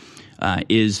West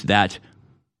is that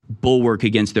bulwark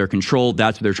against their control.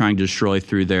 That's what they're trying to destroy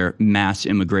through their mass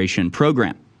immigration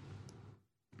program.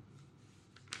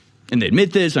 And they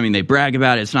admit this. I mean, they brag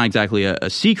about it. It's not exactly a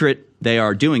secret. They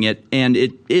are doing it. And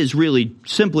it is really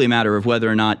simply a matter of whether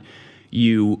or not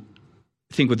you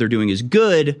think what they're doing is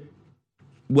good,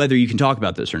 whether you can talk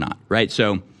about this or not, right?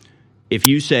 So if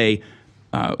you say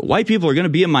white people are going to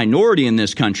be a minority in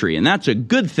this country, and that's a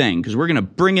good thing because we're going to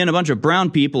bring in a bunch of brown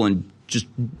people and just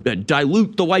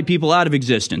dilute the white people out of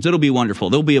existence. It'll be wonderful.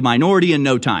 They'll be a minority in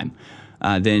no time.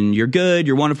 Then you're good.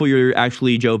 You're wonderful. You're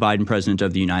actually Joe Biden, president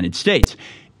of the United States.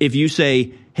 If you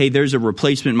say, hey, there's a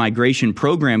replacement migration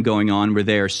program going on where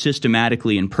they are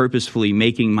systematically and purposefully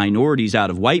making minorities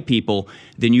out of white people,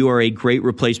 then you are a great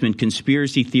replacement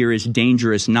conspiracy theorist,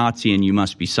 dangerous Nazi, and you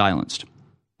must be silenced.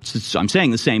 So I'm saying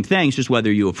the same thing, it's just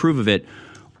whether you approve of it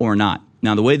or not.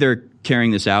 Now, the way they're carrying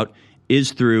this out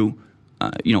is through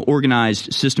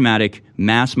organized, systematic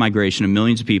mass migration of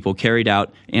millions of people carried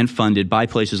out and funded by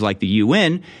places like the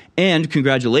UN. And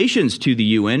congratulations to the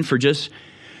UN for just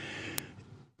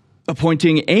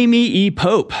appointing Amy E.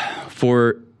 Pope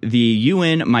for the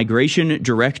UN Migration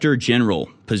Director General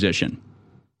position.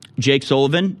 Jake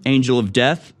Sullivan, angel of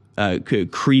death,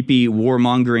 creepy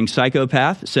warmongering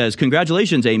psychopath, says,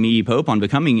 congratulations, Amy E. Pope, on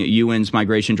becoming UN's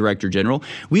Migration Director General.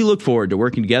 We look forward to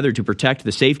working together to protect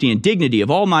the safety and dignity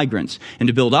of all migrants and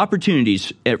to build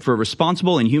opportunities for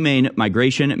responsible and humane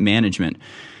migration management.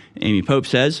 Amy Pope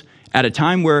says, At a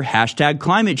time where hashtag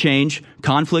climate change,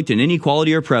 conflict, and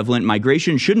inequality are prevalent,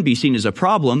 migration shouldn't be seen as a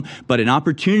problem, but an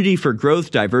opportunity for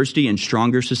growth, diversity, and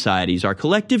stronger societies. Our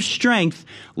collective strength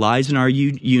lies in our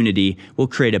unity. We'll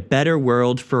create a better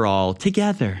world for all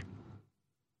together.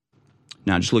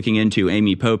 Now, just looking into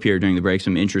Amy Pope here during the break,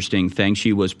 some interesting things.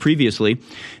 She was previously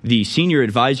the senior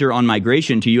advisor on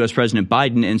migration to U.S. President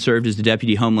Biden and served as the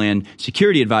deputy Homeland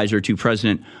Security advisor to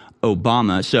President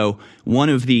Obama. So one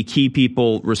of the key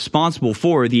people responsible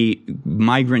for the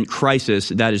migrant crisis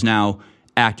that is now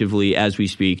actively, as we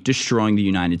speak, destroying the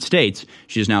United States.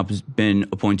 She has now been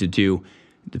appointed to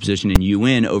the position in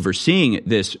UN overseeing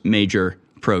this major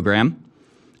program.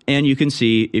 And you can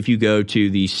see, if you go to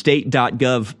the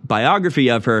state.gov biography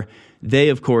of her, they,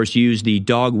 of course, use the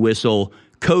dog whistle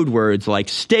code words like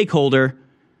stakeholder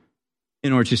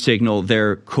in order to signal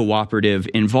their cooperative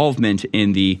involvement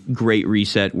in the Great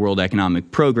Reset World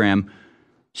Economic Program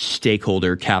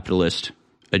stakeholder capitalist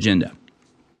agenda.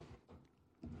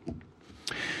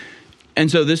 And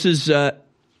so this is,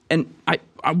 and I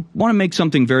want to make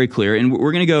something very clear, and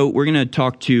we're going to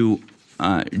talk to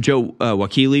Joe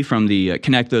Wakili from the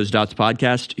Connect Those Dots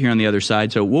podcast here on the other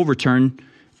side. So we'll return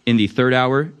in the third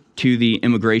hour to the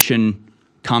immigration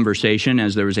conversation,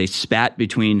 as there was a spat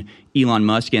between Elon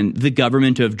Musk and the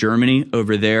government of Germany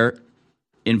over their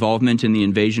involvement in the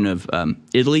invasion of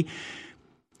Italy.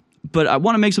 But I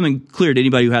want to make something clear to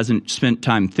anybody who hasn't spent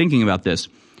time thinking about this.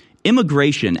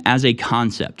 Immigration as a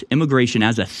concept, immigration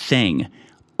as a thing,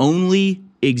 only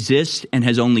exists and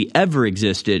has only ever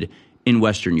existed in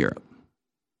Western Europe.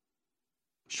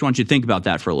 Just want you to think about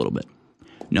that for a little bit.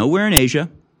 Nowhere in Asia,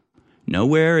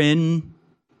 nowhere in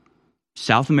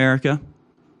South America,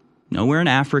 nowhere in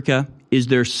Africa is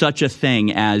there such a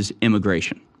thing as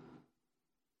immigration.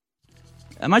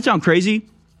 That might sound crazy.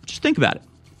 Just think about it.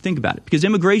 Think about it. Because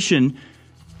immigration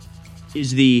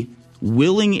is the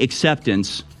willing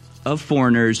acceptance of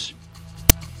foreigners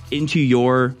into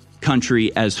your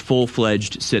country as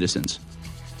full-fledged citizens.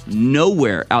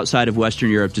 Nowhere outside of Western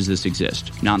Europe does this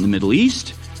exist. Not in the Middle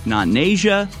East, not in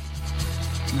Asia,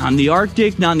 not in the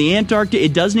Arctic, not in the Antarctic.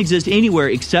 It doesn't exist anywhere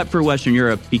except for Western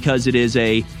Europe because it is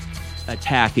a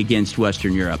attack against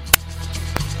Western Europe.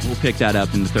 We'll pick that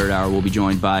up in the third hour. We'll be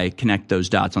joined by Connect Those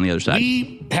Dots on the other side.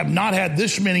 We have not had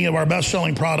this many of our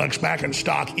best-selling products back in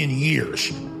stock in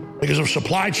years because of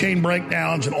supply chain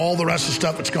breakdowns and all the rest of the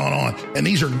stuff that's gone on. And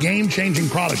these are game-changing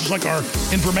products. Just like our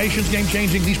information's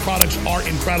game-changing, these products are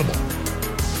incredible.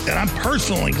 And I'm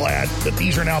personally glad that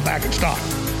these are now back in stock.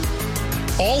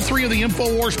 All three of the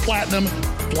InfoWars Platinum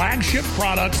flagship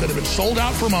products that have been sold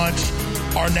out for months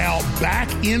are now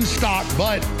back in stock,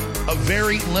 but a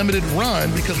very limited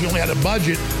run because we only had a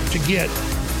budget to get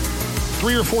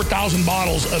 3,000 or 4,000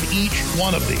 bottles of each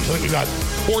one of these. I think we've got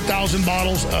 4,000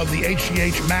 bottles of the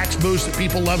HGH Max Boost that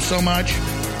people love so much.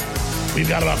 We've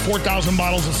got about 4,000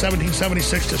 bottles of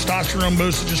 1776 Testosterone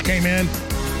Boost that just came in.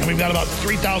 And we've got about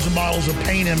 3,000 bottles of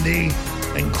Pain MD,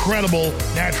 incredible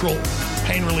natural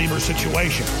pain reliever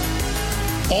situation.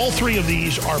 All three of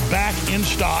these are back in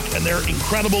stock, and they're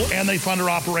incredible, and they fund our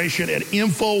operation at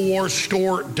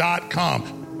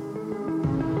InfoWarsStore.com.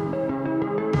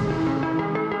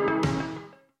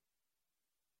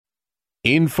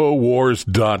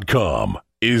 InfoWars.com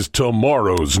is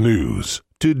tomorrow's news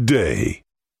today.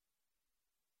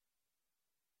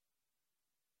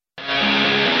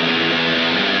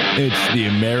 It's the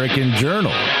American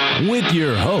Journal with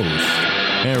your host,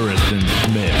 Harrison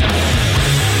Smith.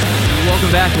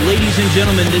 Welcome back, ladies and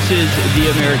gentlemen. This is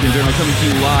the American Journal coming to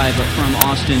you live from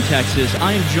Austin, Texas.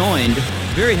 I am joined,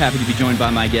 very happy to be joined by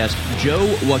my guest, Joe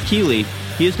Wakili.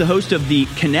 He is the host of the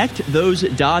Connect Those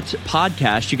Dots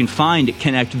podcast. You can find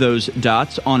Connect Those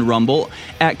Dots on Rumble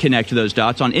at Connect Those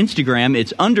Dots. On Instagram,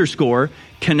 it's _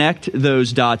 Connect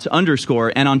Those Dots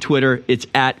 _ and on Twitter, it's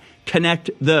at Connect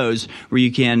Those, where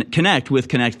you can connect with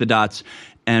Connect the Dots.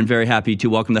 And very happy to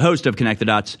welcome the host of Connect the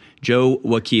Dots, Joe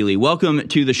Wakili. Welcome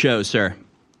to the show, sir.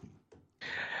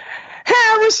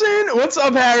 Harrison, what's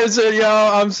up, Harrison? Yo,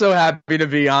 I'm so happy to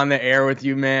be on the air with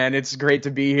you, man. It's great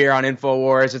to be here on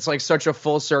InfoWars. It's like such a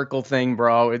full circle thing,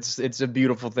 bro. It's a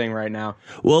beautiful thing right now.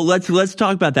 Well, let's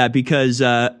talk about that because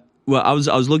I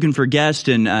was looking for guests,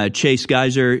 and Chase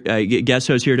Geyser, guest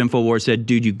host here at InfoWars, said,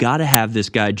 "Dude, you got to have this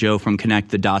guy Joe from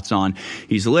Connect the Dots on.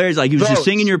 He's hilarious. Like he was just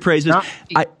singing your praises."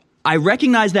 I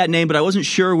recognized that name, but I wasn't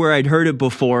sure where I'd heard it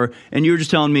before. And you were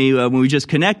just telling me when we just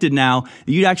connected now,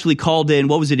 you'd actually called in,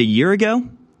 what was it, a year ago?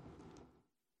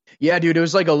 Yeah, dude, it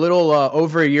was like a little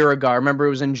over a year ago. I remember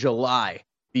it was in July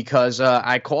because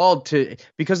I called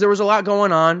because there was a lot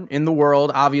going on in the world.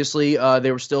 Obviously,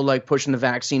 they were still like pushing the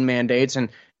vaccine mandates, and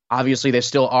obviously they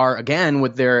still are again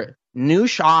with their new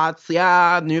shots.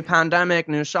 Yeah, new pandemic,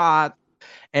 new shot.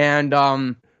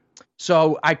 And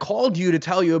so I called you to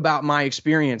tell you about my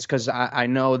experience because I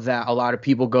know that a lot of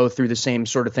people go through the same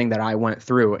sort of thing that I went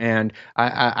through. And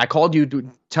I called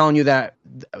you telling you that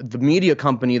the media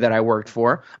company that I worked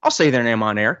for, I'll say their name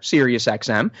on air,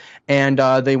 SiriusXM, and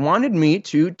they wanted me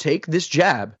to take this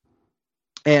jab.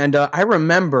 And I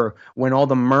remember when all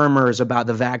the murmurs about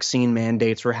the vaccine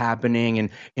mandates were happening,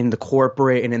 and in the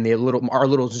corporate and in our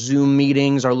little Zoom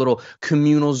meetings, our little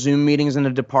communal Zoom meetings in the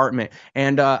department.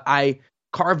 And I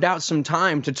carved out some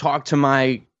time to talk to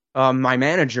my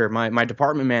manager, my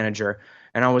department manager,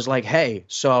 and I was like, "Hey,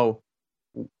 so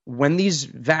when these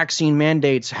vaccine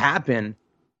mandates happen,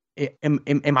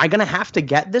 am I gonna have to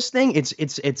get this thing?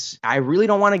 It's I really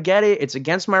don't want to get it. It's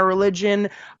against my religion.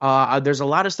 There's a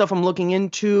lot of stuff I'm looking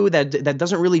into that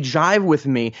doesn't really jive with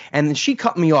me." And then she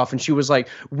cut me off and she was like,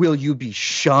 "Will you be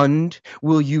shunned?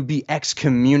 Will you be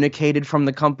excommunicated from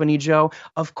the company, Joe?"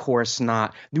 Of course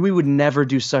not. We would never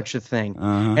do such a thing.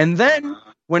 And then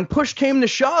when push came to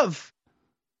shove,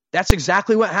 that's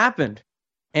exactly what happened.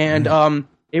 And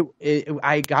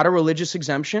I got a religious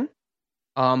exemption.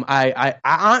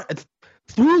 I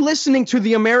through listening to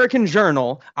the American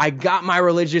Journal, I got my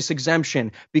religious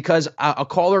exemption because a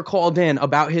caller called in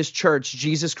about his church,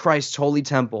 Jesus Christ's Holy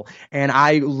Temple, and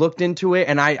I looked into it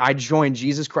and I joined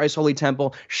Jesus Christ Holy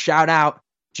Temple. Shout out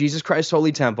Jesus Christ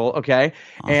Holy Temple, okay?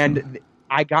 Awesome. And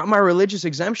I got my religious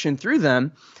exemption through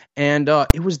them. And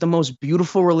it was the most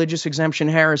beautiful religious exemption,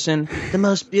 Harrison. The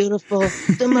most beautiful,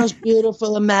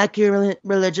 immaculate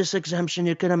religious exemption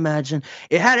you could imagine.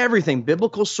 It had everything: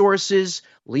 biblical sources,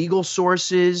 legal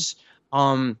sources,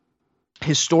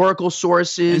 historical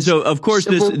sources. And so, of course,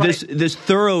 this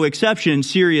thorough exception,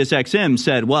 SiriusXM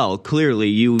said, well, clearly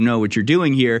you know what you're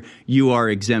doing here. You are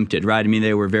exempted, right? I mean,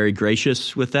 they were very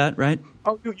gracious with that, right?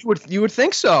 Oh, you would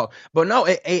think so. But no,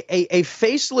 a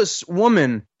faceless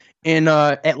woman in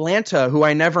Atlanta, who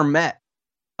I never met,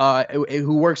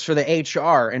 who works for the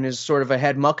HR and is sort of a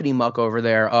head muckety-muck over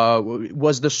there,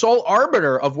 was the sole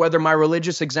arbiter of whether my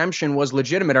religious exemption was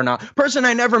legitimate or not. Person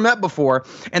I never met before.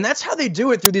 And that's how they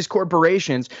do it through these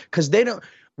corporations, because they don't.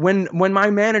 When my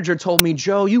manager told me,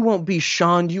 "Joe, you won't be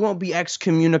shunned, you won't be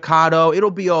excommunicado, it'll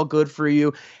be all good for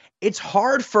you," it's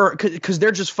hard because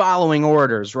they're just following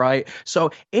orders, right?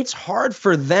 So it's hard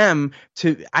for them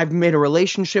I've made a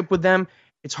relationship with them.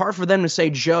 It's hard for them to say,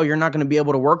 "Joe, you're not going to be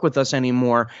able to work with us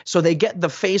anymore." So they get the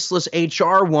faceless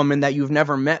HR woman that you've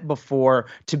never met before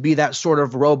to be that sort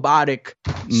of robotic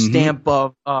stamp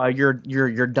of you're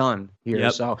done here.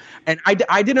 Yep. So, and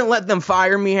I didn't let them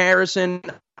fire me, Harrison.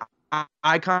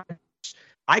 I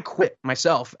quit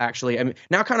myself, actually. I mean,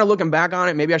 now kind of looking back on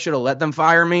it, maybe I should have let them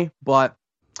fire me, but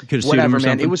whatever,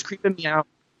 man. It was creeping me out.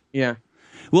 Yeah.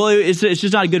 Well, it's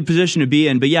just not a good position to be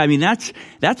in. But yeah, I mean, that's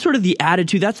sort of the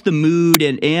attitude, that's the mood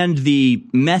and the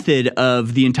method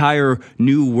of the entire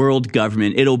new world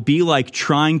government. It'll be like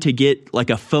trying to get like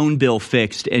a phone bill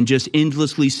fixed and just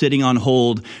endlessly sitting on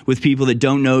hold with people that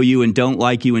don't know you and don't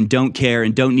like you and don't care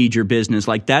and don't need your business.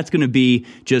 Like that's going to be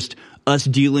just us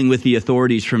dealing with the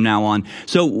authorities from now on.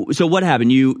 So what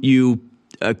happened? You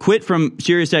quit from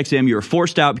SiriusXM. You were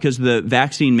forced out because of the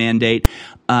vaccine mandate.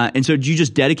 And so did you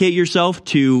just dedicate yourself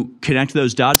to connect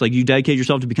those dots? Like you dedicate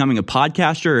yourself to becoming a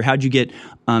podcaster, or how'd you get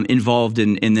involved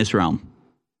in this realm?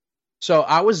 So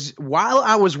while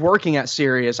I was working at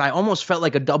Sirius, I almost felt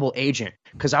like a double agent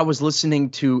because I was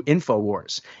listening to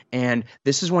InfoWars. And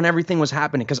this is when everything was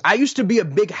happening, because I used to be a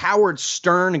big Howard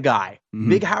Stern guy,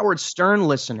 big Howard Stern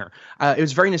listener. It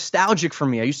was very nostalgic for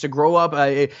me. I used to grow up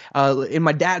in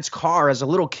my dad's car as a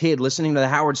little kid listening to the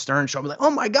Howard Stern show. I'd be like,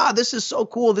 "Oh my God, this is so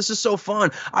cool. This is so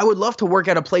fun. I would love to work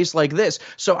at a place like this."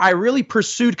 So I really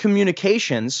pursued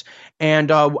communications,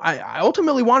 and I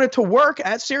ultimately wanted to work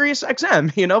at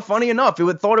SiriusXM. You know, funny enough,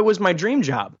 thought it was my dream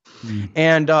job.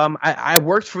 And I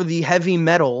worked for the heavy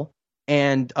metal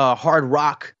and hard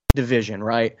rock division,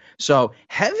 right? So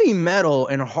heavy metal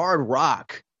and hard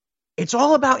rock, it's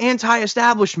all about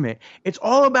anti-establishment. It's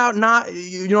all about not,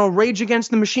 Rage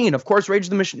Against the Machine. Of course, Rage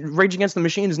Against the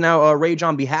Machine is now Rage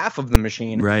on behalf of the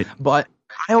machine. Right. But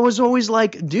I was always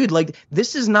like, dude, like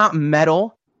this is not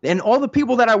metal. And all the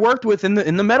people that I worked with in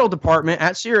the metal department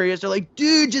at Sirius, they're like,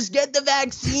 "Dude, just get the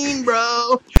vaccine,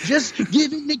 bro. Just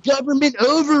giving the government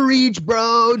overreach,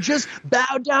 bro. Just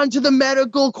bow down to the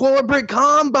medical corporate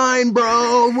combine,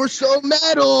 bro. We're so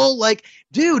metal." Like,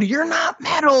 dude, you're not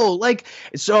metal. Like,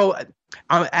 so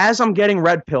as I'm getting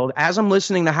red pilled, as I'm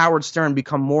listening to Howard Stern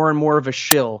become more and more of a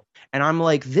shill, And I'm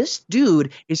like, this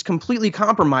dude is completely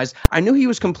compromised. I knew he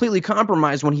was completely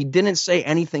compromised when he didn't say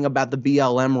anything about the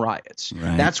BLM riots.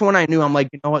 Right. That's when I knew, I'm like,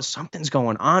 you know what, something's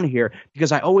going on here,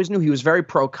 because I always knew he was very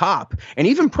pro-cop and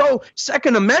even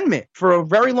pro-Second Amendment for a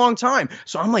very long time.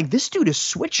 So I'm like, this dude is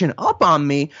switching up on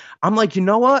me. I'm like, you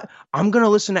know what? I'm going to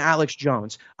listen to Alex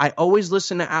Jones. I always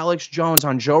listen to Alex Jones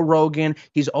on Joe Rogan.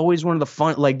 He's always one of the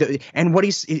fun, and what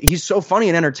he's so funny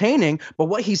and entertaining, but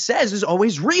what he says is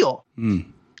always real.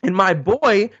 And my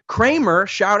boy Kramer,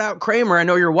 shout out Kramer, I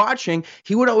know you're watching,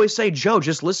 he would always say, Joe,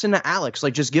 just listen to Alex.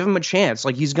 Like, just give him a chance.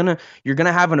 Like, you're going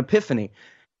to have an epiphany.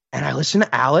 And I listen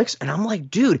to Alex and I'm like,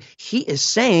 dude, he is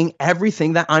saying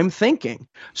everything that I'm thinking.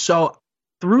 So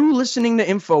through listening to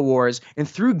InfoWars and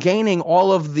through gaining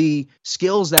all of the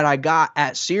skills that I got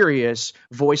at Sirius,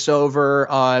 voiceover,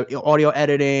 audio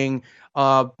editing,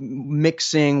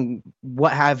 mixing,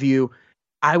 what have you,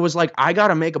 I was like, I got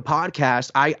to make a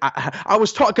podcast. I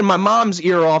was talking my mom's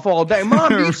ear off all day. Mom,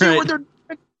 do you see what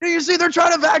they're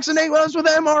trying to vaccinate us with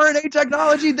mRNA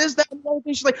technology, this, that, and the other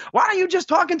thing? She's like, why are you just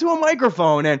talking to a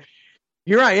microphone? And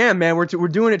here I am, man. We're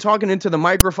doing it, talking into the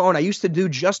microphone. I used to do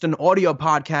just an audio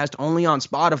podcast only on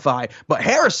Spotify. But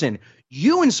Harrison,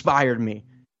 you inspired me.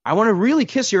 I want to really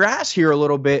kiss your ass here a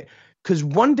little bit, because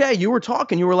one day you were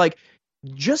talking, you were like,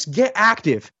 just get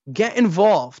active, get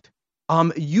involved.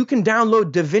 You can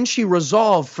download DaVinci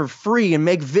Resolve for free and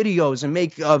make videos and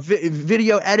make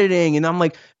video editing. And I'm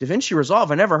like, DaVinci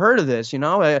Resolve, I never heard of this.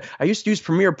 I used to use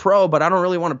Premiere Pro, but I don't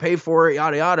really want to pay for it,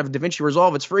 yada, yada. DaVinci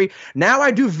Resolve, it's free. Now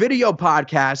I do video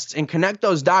podcasts, and Connect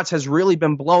Those Dots has really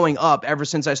been blowing up ever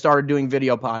since I started doing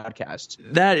video podcasts.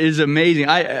 That is amazing.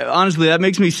 Honestly, that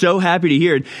makes me so happy to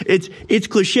hear it. It's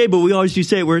cliche, but we always do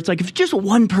say it, where it's like, if just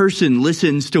one person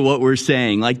listens to what we're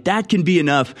saying, like, that can be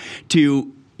enough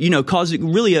to cause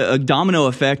really a domino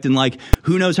effect, and like,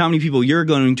 who knows how many people you're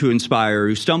going to inspire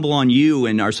who stumble on you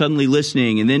and are suddenly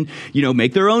listening and then,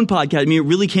 make their own podcast. I mean, it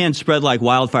really can spread like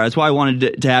wildfire. That's why I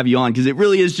wanted to have you on, because it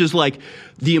really is just like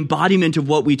the embodiment of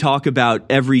what we talk about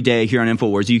every day here on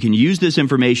InfoWars. You can use this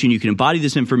information, you can embody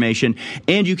this information,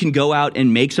 and you can go out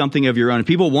and make something of your own. If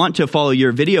people want to follow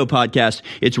your video podcast,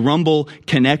 it's Rumble,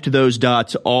 Connect Those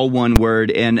Dots, all one word.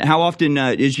 And how often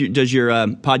does your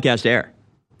podcast air?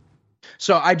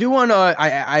 So I do one.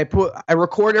 I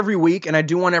record every week, and I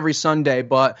do one every Sunday.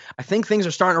 But I think things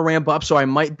are starting to ramp up, so I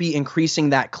might be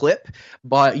increasing that clip.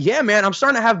 But yeah, man, I'm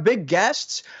starting to have big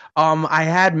guests. I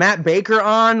had Matt Baker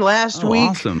on last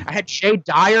week. Awesome. I had Shay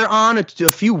Dyer on a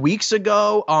few weeks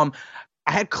ago.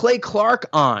 I had Clay Clark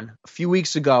on a few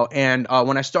weeks ago, and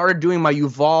when I started doing my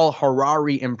Yuval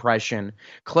Harari impression,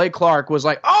 Clay Clark was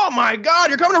like, "Oh my God,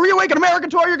 you're coming to Reawaken America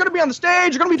tour. You're going to be on the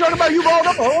stage. You're going to be talking about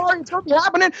Yuval Harari. It's going to be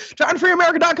happening.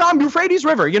 TimeFreeAmerica.com, Euphrates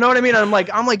River." You know what I mean? And I'm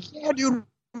like, yeah, dude,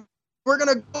 we're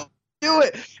gonna go do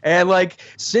it. And like,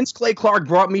 since Clay Clark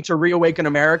brought me to Reawaken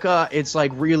America, it's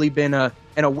like really been an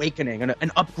awakening,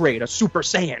 an upgrade, a Super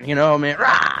Saiyan. You know, man.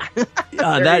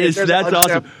 That's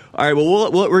awesome. All right, well,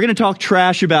 we're going to talk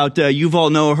trash about Yuval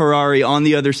Noah Harari on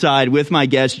the other side with my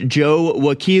guest, Joe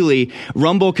Wakili.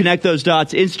 Rumble, Connect Those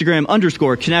Dots, Instagram,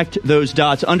 _Connect Those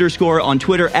Dots, _ on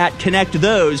Twitter, @Connect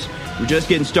Those. We're just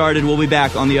getting started. We'll be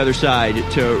back on the other side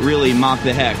to really mock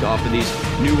the heck off of these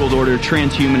New World Order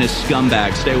transhumanist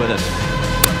scumbags. Stay with us.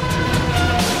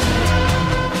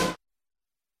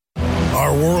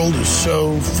 Our world is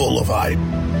so full of hype.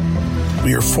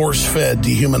 We are force-fed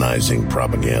dehumanizing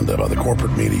propaganda by the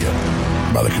corporate media,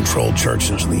 by the controlled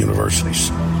churches and the universities.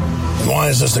 And why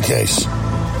is this the case?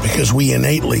 Because we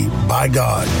innately, by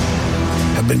God,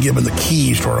 have been given the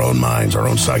keys to our own minds, our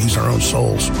own psyches, our own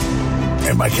souls.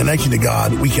 And by connecting to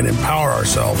God, we can empower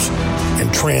ourselves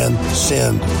and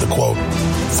transcend the, quote,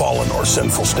 fallen or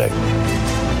sinful state.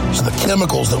 So the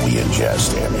chemicals that we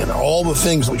ingest and all the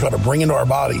things that we try to bring into our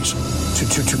bodies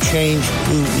to change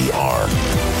who we are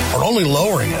only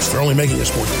lowering us. They're only making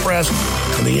us more depressed.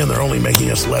 In the end, they're only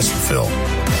making us less fulfilled.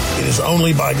 It is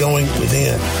only by going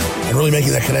within and really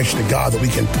making that connection to God that we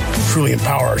can truly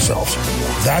empower ourselves.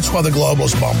 That's why the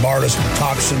globalists bombard us with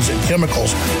toxins and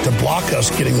chemicals to block us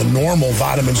getting the normal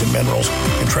vitamins and minerals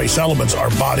and trace elements our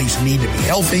bodies need to be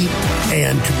healthy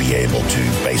and to be able to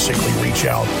basically reach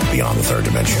out beyond the third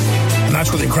dimension. And that's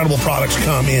where the incredible products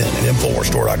come in at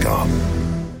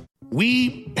InfoWarsStore.com.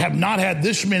 We have not had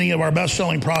this many of our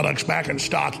best-selling products back in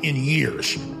stock in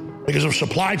years because of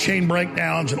supply chain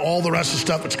breakdowns and all the rest of the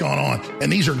stuff that's gone on.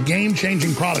 And these are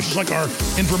game-changing products. Just like our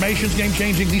information's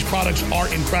game-changing, these products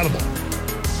are incredible.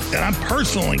 And I'm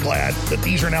personally glad that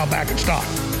these are now back in stock.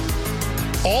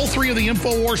 All three of the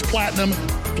InfoWars Platinum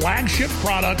flagship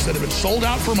products that have been sold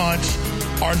out for months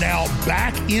are now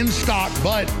back in stock,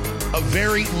 but a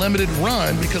very limited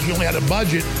run because we only had a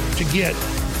budget to get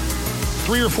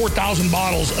 3,000 or 4,000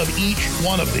 bottles of each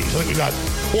one of these. I think we got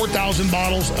 4,000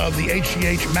 bottles of the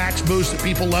HGH Max Boost that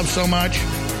people love so much.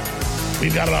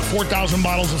 We've got about 4,000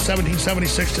 bottles of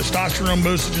 1776 testosterone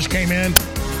boost that just came in.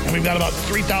 And we've got about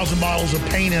 3,000 bottles of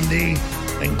Pain MD,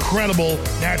 incredible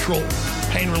natural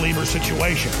pain reliever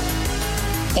situation.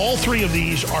 All three of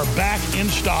these are back in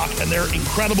stock, and they're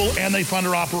incredible, and they fund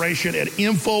our operation at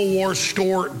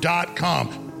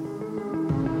InfoWarsStore.com.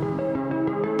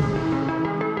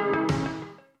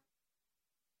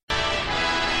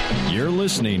 You're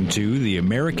listening to The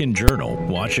American Journal.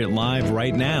 Watch it live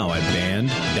right now at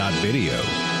band.video.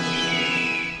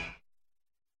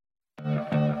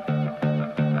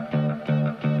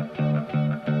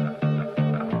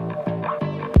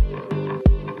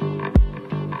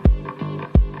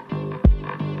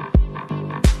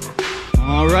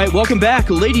 All right, welcome back,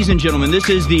 ladies and gentlemen. This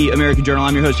is the American Journal.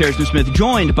 I'm your host, Harrison Smith,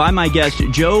 joined by my guest,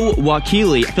 Joe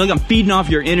Wakili. I feel like I'm feeding off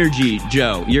your energy,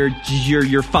 Joe.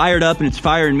 You're fired up, and it's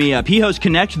firing me up. He hosts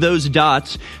Connect Those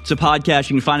Dots. It's a podcast.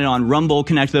 You can find it on Rumble,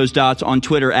 Connect Those Dots, on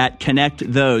Twitter at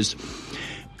Connect Those.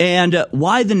 And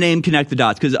why the name Connect the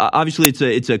Dots? Because obviously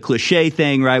it's a cliche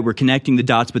thing, right? We're connecting the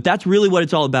dots, but that's really what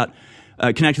it's all about.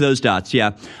 Connect those dots,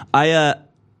 yeah.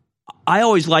 I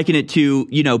always liken it to,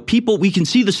 people, we can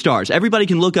see the stars. Everybody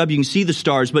can look up, you can see the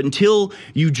stars, but until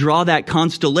you draw that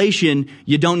constellation,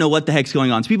 you don't know what the heck's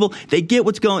going on. So people, they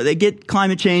get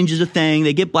climate change as a thing,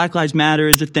 they get Black Lives Matter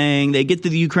as a thing, they get the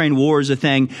Ukraine war as a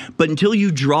thing, but until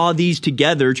you draw these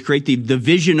together to create the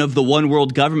vision of the one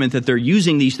world government that they're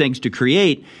using these things to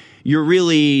create, you're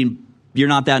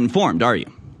not that informed, are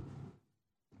you?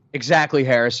 Exactly,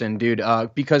 Harrison, dude.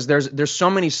 Because there's so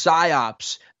many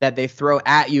psyops that they throw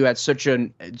at you at so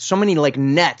many like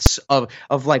nets of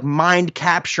like mind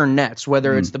capture nets,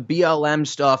 whether it's the BLM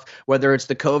stuff, whether it's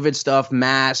the COVID stuff,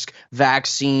 mask,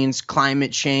 vaccines,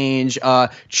 climate change,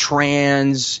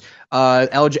 trans,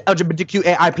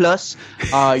 LGBTQAI plus,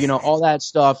 all that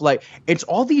stuff. Like, it's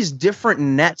all these different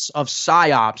nets of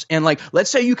psyops, and like,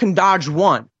 let's say you can dodge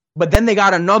one, but then they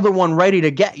got another one ready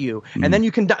to get you. And then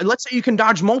let's say you can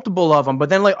dodge multiple of them, but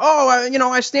then like,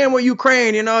 I stand with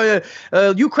Ukraine,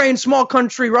 Ukraine, small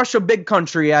country, Russia, big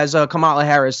country, as Kamala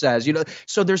Harris says,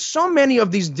 so there's so many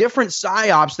of these different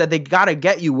psyops that they got to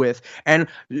get you with. And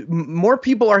more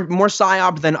people are more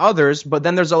psyop than others, but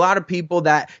then there's a lot of people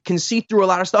that can see through a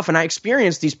lot of stuff. And I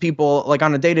experience these people like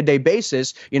on a day-to-day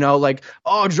basis, like,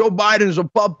 oh, Joe Biden's a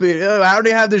puppet. How do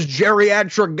they have this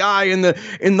geriatric guy in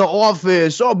the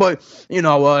office? Oh, but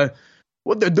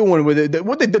what they're doing with it,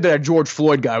 what they did to that George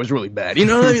Floyd guy was really bad. You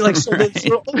know what I mean? Like, so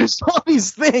there's all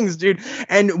these things, dude.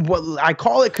 And what I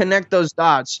call it, connect those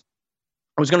dots.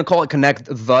 I was going to call it Connect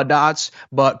the Dots,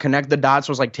 but Connect the Dots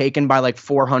was like taken by like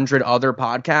 400 other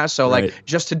podcasts. So like,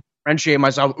 just to differentiate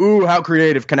myself, ooh, how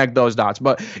creative, connect those dots.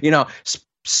 But,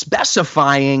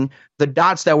 specifying the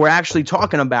dots that we're actually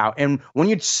talking about. And when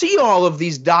you see all of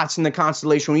these dots in the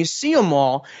constellation, when you see them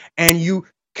all and you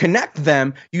connect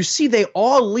them, you see they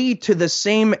all lead to the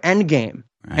same end game.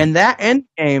 Right. And that end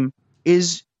game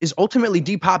is ultimately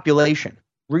depopulation.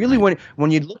 Really, when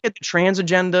you look at the trans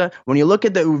agenda, when you look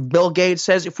at Bill Gaetz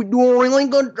says, if we do a really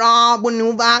good job with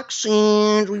new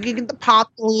vaccines, we can get the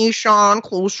population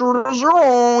closer to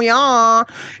zero, yeah.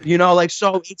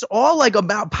 So it's all like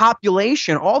about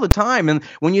population all the time. And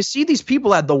when you see these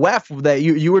people at the WEF that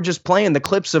you were just playing the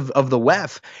clips of the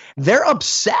WEF, they're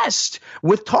obsessed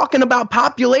with talking about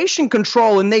population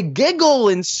control, and they giggle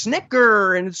and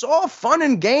snicker, and it's all fun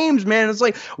and games, man. It's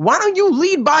like, why don't you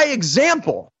lead by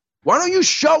example? Why don't you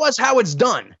show us how it's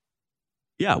done?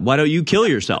 Yeah, why don't you kill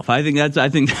yourself? I think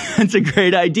that's a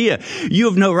great idea. You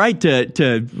have no right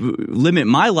to limit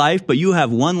my life, but you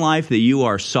have one life that you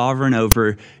are sovereign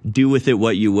over. Do with it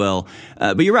what you will.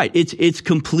 But you're right. It's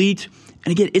complete.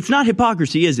 And again, it's not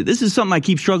hypocrisy, is it? This is something I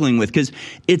keep struggling with, because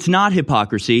it's not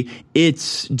hypocrisy.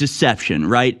 It's deception,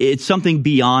 right? It's something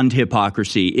beyond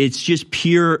hypocrisy. It's just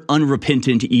pure,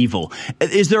 unrepentant evil.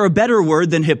 Is there a better word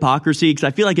than hypocrisy? Because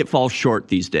I feel like it falls short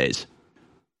these days.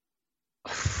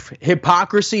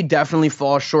 Hypocrisy definitely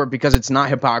falls short, because it's not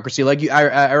hypocrisy. Like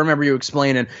I remember you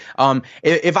explaining,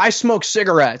 if I smoke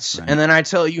cigarettes and then I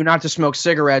tell you not to smoke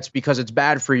cigarettes because it's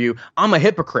bad for you, I'm a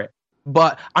hypocrite.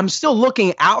 But I'm still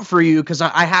looking out for you because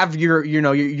I have your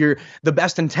the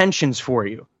best intentions for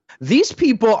you. These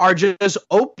people are just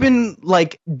open,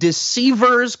 like,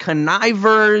 deceivers,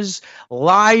 connivers,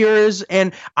 liars.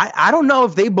 And I don't know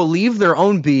if they believe their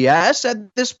own BS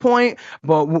at this point.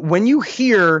 But when you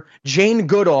hear Jane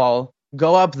Goodall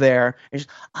go up there and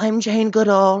I'm Jane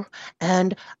Goodall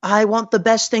and I want the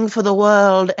best thing for the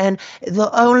world, and the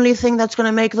only thing that's going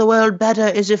to make the world better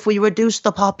is if we reduce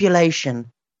the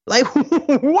population. Like,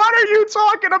 what are you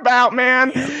talking about,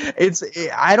 man?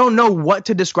 I don't know what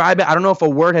to describe it. I don't know if a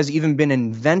word has even been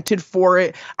invented for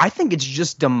it. I think it's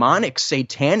just demonic,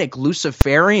 satanic,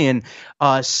 Luciferian,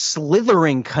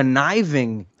 slithering,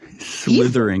 conniving.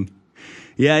 Slithering. Evil.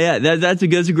 Yeah, that's a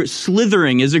great,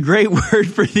 slithering is a great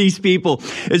word for these people.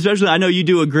 Especially, I know you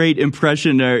do a great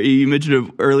impression. You mentioned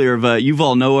it earlier of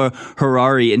Yuval Noah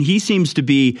Harari, and he seems to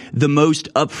be the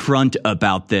most upfront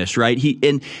about this, right?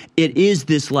 And it is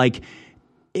this like.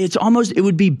 It's almost, it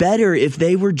would be better if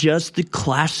they were just the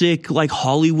classic, like,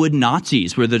 Hollywood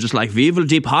Nazis, where they're just like, we will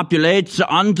depopulate, the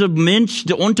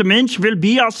Untermensch will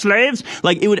be our slaves.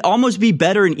 Like, it would almost be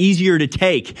better and easier to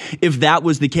take if that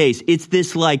was the case. It's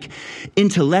this, like,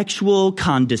 intellectual,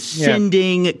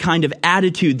 condescending kind of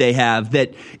attitude they have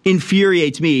that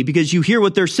infuriates me, because you hear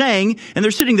what they're saying, and they're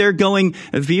sitting there going,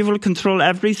 we will control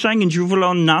everything, and you will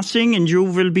own nothing, and you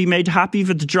will be made happy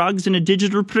with drugs in a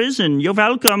digital prison. You're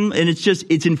welcome. And it's just,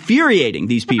 it's infuriating,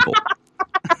 these people.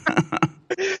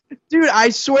 Dude, I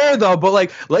swear though, but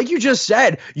like you just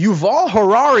said, Yuval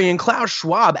Harari and Klaus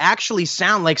Schwab actually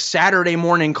sound like Saturday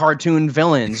morning cartoon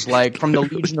villains, like from the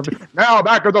Legion of Doom. Now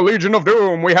back at the Legion of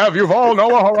Doom, we have Yuval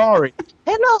Noah Harari.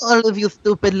 Hello, all of you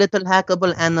stupid little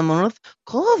hackable animals.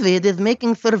 COVID is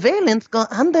making surveillance go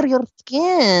under your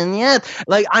skin. Yes.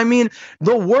 Like, I mean,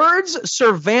 the words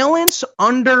surveillance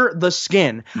under the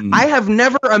skin. I have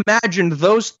never imagined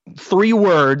those 3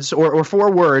 words or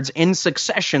 4 words in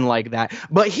succession like that.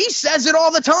 But he says it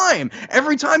all the time.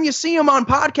 Every time you see him on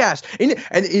podcasts.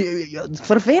 And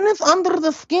surveillance under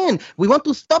the skin. We want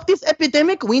to stop this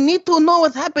epidemic. We need to know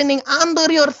what's happening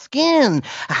under your skin.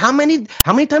 How many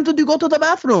times did you go to the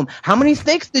bathroom? How many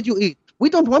steaks did you eat? We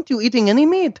don't want you eating any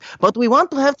meat, but we want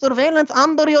to have surveillance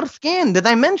under your skin. Did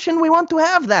I mention we want to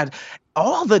have that?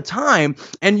 All the time.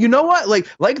 And you know what?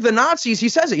 Like the Nazis, he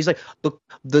says it. He's like, the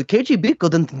KGB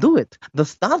couldn't do it. The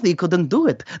Stasi couldn't do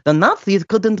it. The Nazis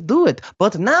couldn't do it.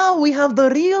 But now we have the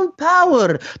real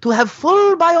power to have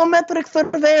full biometric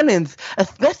surveillance,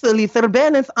 especially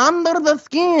surveillance under the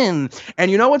skin.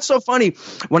 And you know what's so funny?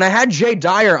 When I had Jay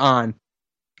Dyer on,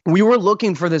 we were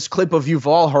looking for this clip of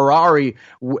Yuval Harari.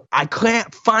 I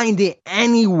can't find it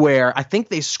anywhere. I think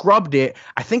they scrubbed it.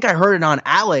 I think I heard it on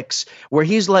Alex, where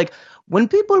he's like, when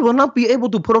people will not be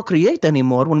able to procreate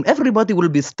anymore, when everybody will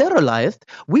be sterilized,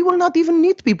 we will not even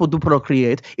need people to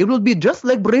procreate. It will be just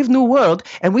like Brave New World,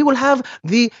 and we will have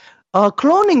the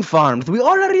cloning farms. We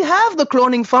already have the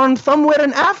cloning farm somewhere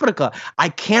in Africa. I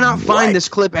cannot find this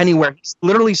clip anywhere. He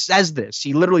literally says this.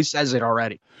 He literally says it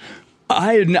already.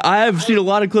 I have seen a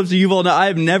lot of clips of Yuval. I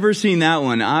have never seen that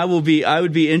one. I would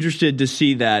be interested to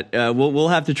see that. We'll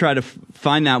have to try to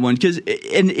find that one, because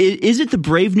is it the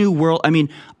Brave New World? I mean,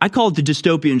 I call it the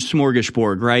dystopian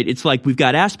smorgasbord, right? It's like we've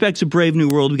got aspects of Brave New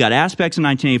World, we've got aspects of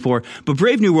 1984, but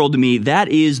Brave New World to me, that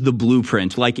is the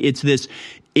blueprint. Like it's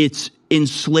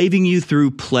enslaving you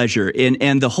through pleasure.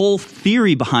 And the whole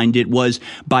theory behind it was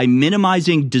by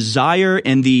minimizing desire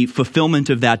and the fulfillment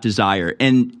of that desire.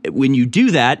 And when you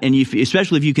do that, and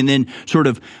especially if you can then sort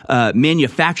of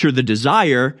manufacture the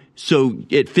desire so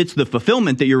it fits the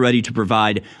fulfillment that you're ready to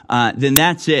provide, then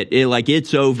that's it.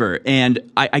 It's over.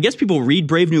 And I guess people read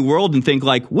Brave New World and think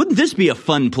like, wouldn't this be a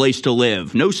fun place to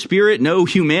live? No spirit, no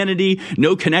humanity,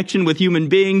 no connection with human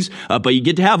beings, but you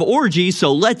get to have orgies,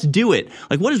 so let's do it.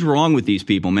 Like, what is wrong with these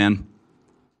people, man?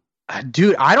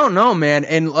 Dude, I don't know, man.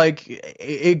 And like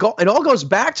it all goes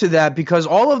back to that, because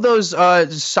all of those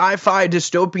sci-fi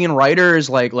dystopian writers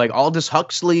like Aldous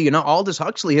Huxley, Aldous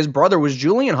Huxley, his brother was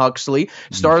Julian Huxley,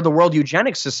 started the World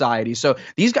Eugenics Society. So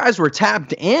these guys were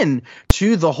tapped in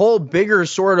to the whole bigger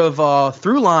sort of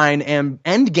through line and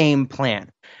end game plan.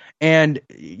 And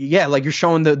yeah, like you're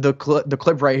showing the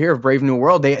clip right here of Brave New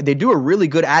World. They do a really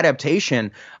good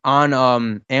adaptation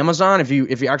on Amazon if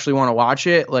you actually want to watch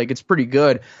it. Like, it's pretty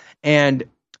good. And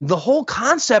the whole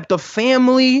concept of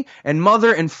family and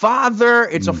mother and father,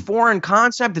 it's a foreign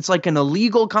concept. It's like an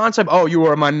illegal concept. Oh, you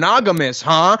are monogamous,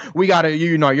 huh? We got to,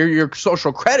 your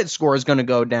social credit score is going to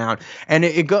go down. And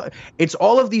it's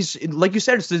all of these, like you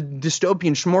said, it's the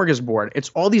dystopian smorgasbord. It's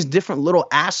all these different little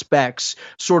aspects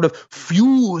sort of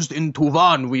fused into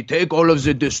one. We take all of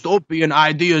the dystopian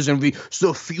ideas and we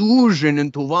fusion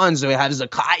into one. So we have the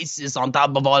crisis on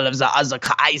top of all of the other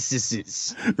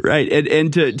crises. Right.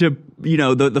 And to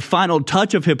the the final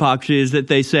touch of hypocrisy is that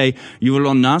they say, you will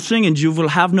own nothing and you will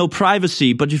have no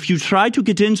privacy. But if you try to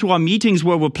get into our meetings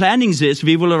where we're planning this,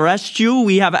 we will arrest you.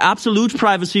 We have absolute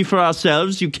privacy for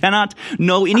ourselves. You cannot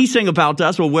know anything about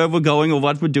us or where we're going or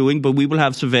what we're doing, but we will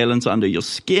have surveillance under your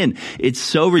skin. It's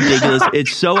so ridiculous.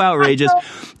 It's so outrageous.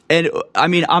 And I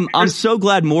mean, I'm so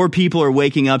glad more people are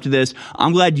waking up to this.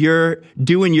 I'm glad you're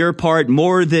doing your part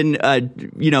more than,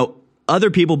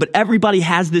 other people, but everybody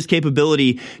has this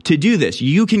capability to do this.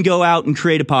 You can go out and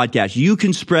create a podcast. You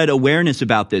can spread awareness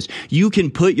about this. You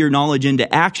can put your knowledge into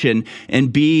action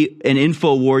and be an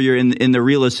info warrior in the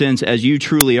realest sense, as you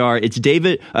truly are. It's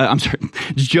Joe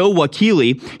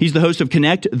Wakili. He's the host of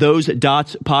Connect Those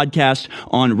Dots podcast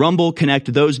on Rumble,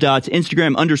 Connect Those Dots,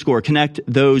 Instagram _Connect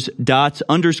Those Dots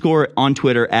 _ on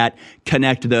Twitter at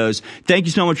Connect Those. Thank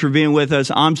you so much for being with us.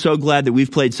 I'm so glad that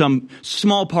we've played some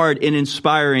small part in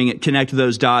inspiring Connect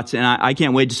Those Dots, and I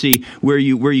can't wait to see where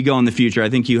you go in the future. I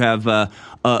think you have a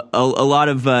lot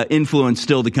of influence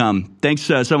still to come. Thanks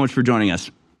so much for joining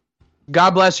us.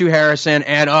 God bless you, Harrison,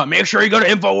 and make sure you go to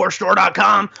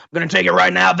InfoWarsStore.com. I'm going to take it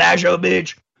right now, Vazo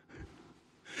bitch.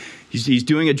 He's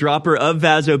doing a dropper of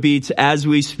Vazo Beats as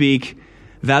we speak.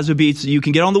 Vazo Beats, you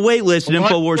can get on the wait list at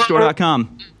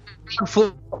InfoWarsStore.com.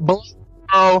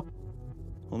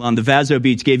 Hold on, the Vazo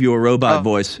Beats gave you a robot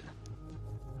voice.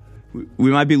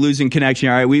 We might be losing connection.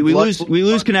 All right, we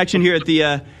lose connection here at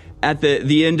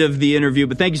the end of the interview.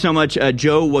 But thank you so much,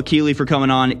 Joe Wakili, for coming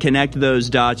on. Connect Those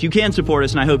Dots. You can support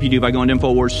us, and I hope you do by going to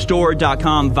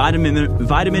InfoWarsStore.com.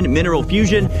 Vitamin Mineral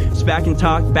Fusion. It's back in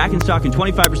stock and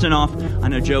 25% off. I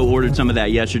know Joe ordered some of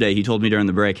that yesterday. He told me during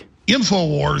the break.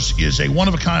 InfoWars is a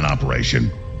one-of-a-kind operation,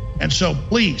 and so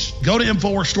please go to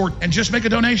InfoWars Store and just make a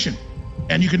donation.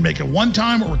 And you can make it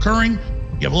one-time or recurring.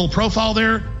 You have a little profile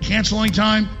there. Cancel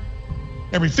anytime.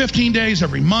 Every 15 days,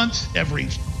 every month, every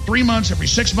 3 months, every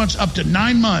 6 months, up to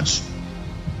 9 months,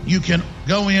 you can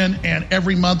go in and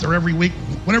every month or every week,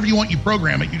 whenever you want, you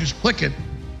program it. You just click it,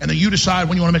 and then you decide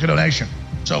when you want to make a donation.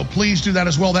 So please do that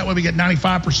as well. That way we get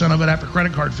 95% of it after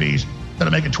credit card fees instead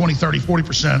of making 20, 30,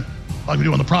 40% like we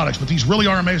do on the products. But these really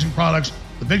are amazing products.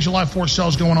 The big July 4th sale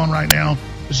is going on right now.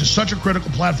 This is such a critical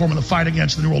platform in the fight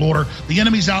against the New World Order. The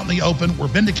enemy's out in the open. We're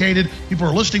vindicated. People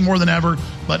are listening more than ever.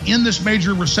 But in this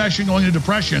major recession, going into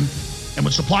depression, and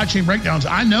with supply chain breakdowns,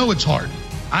 I know it's hard.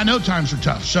 I know times are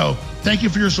tough. So thank you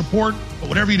for your support. But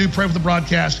whatever you do, pray for the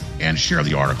broadcast and share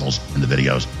the articles and the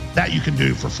videos. That you can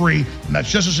do for free. And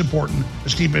that's just as important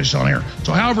as keeping us on air.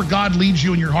 So however God leads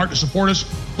you in your heart to support us,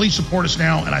 please support us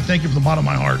now. And I thank you from the bottom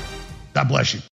of my heart. God bless you.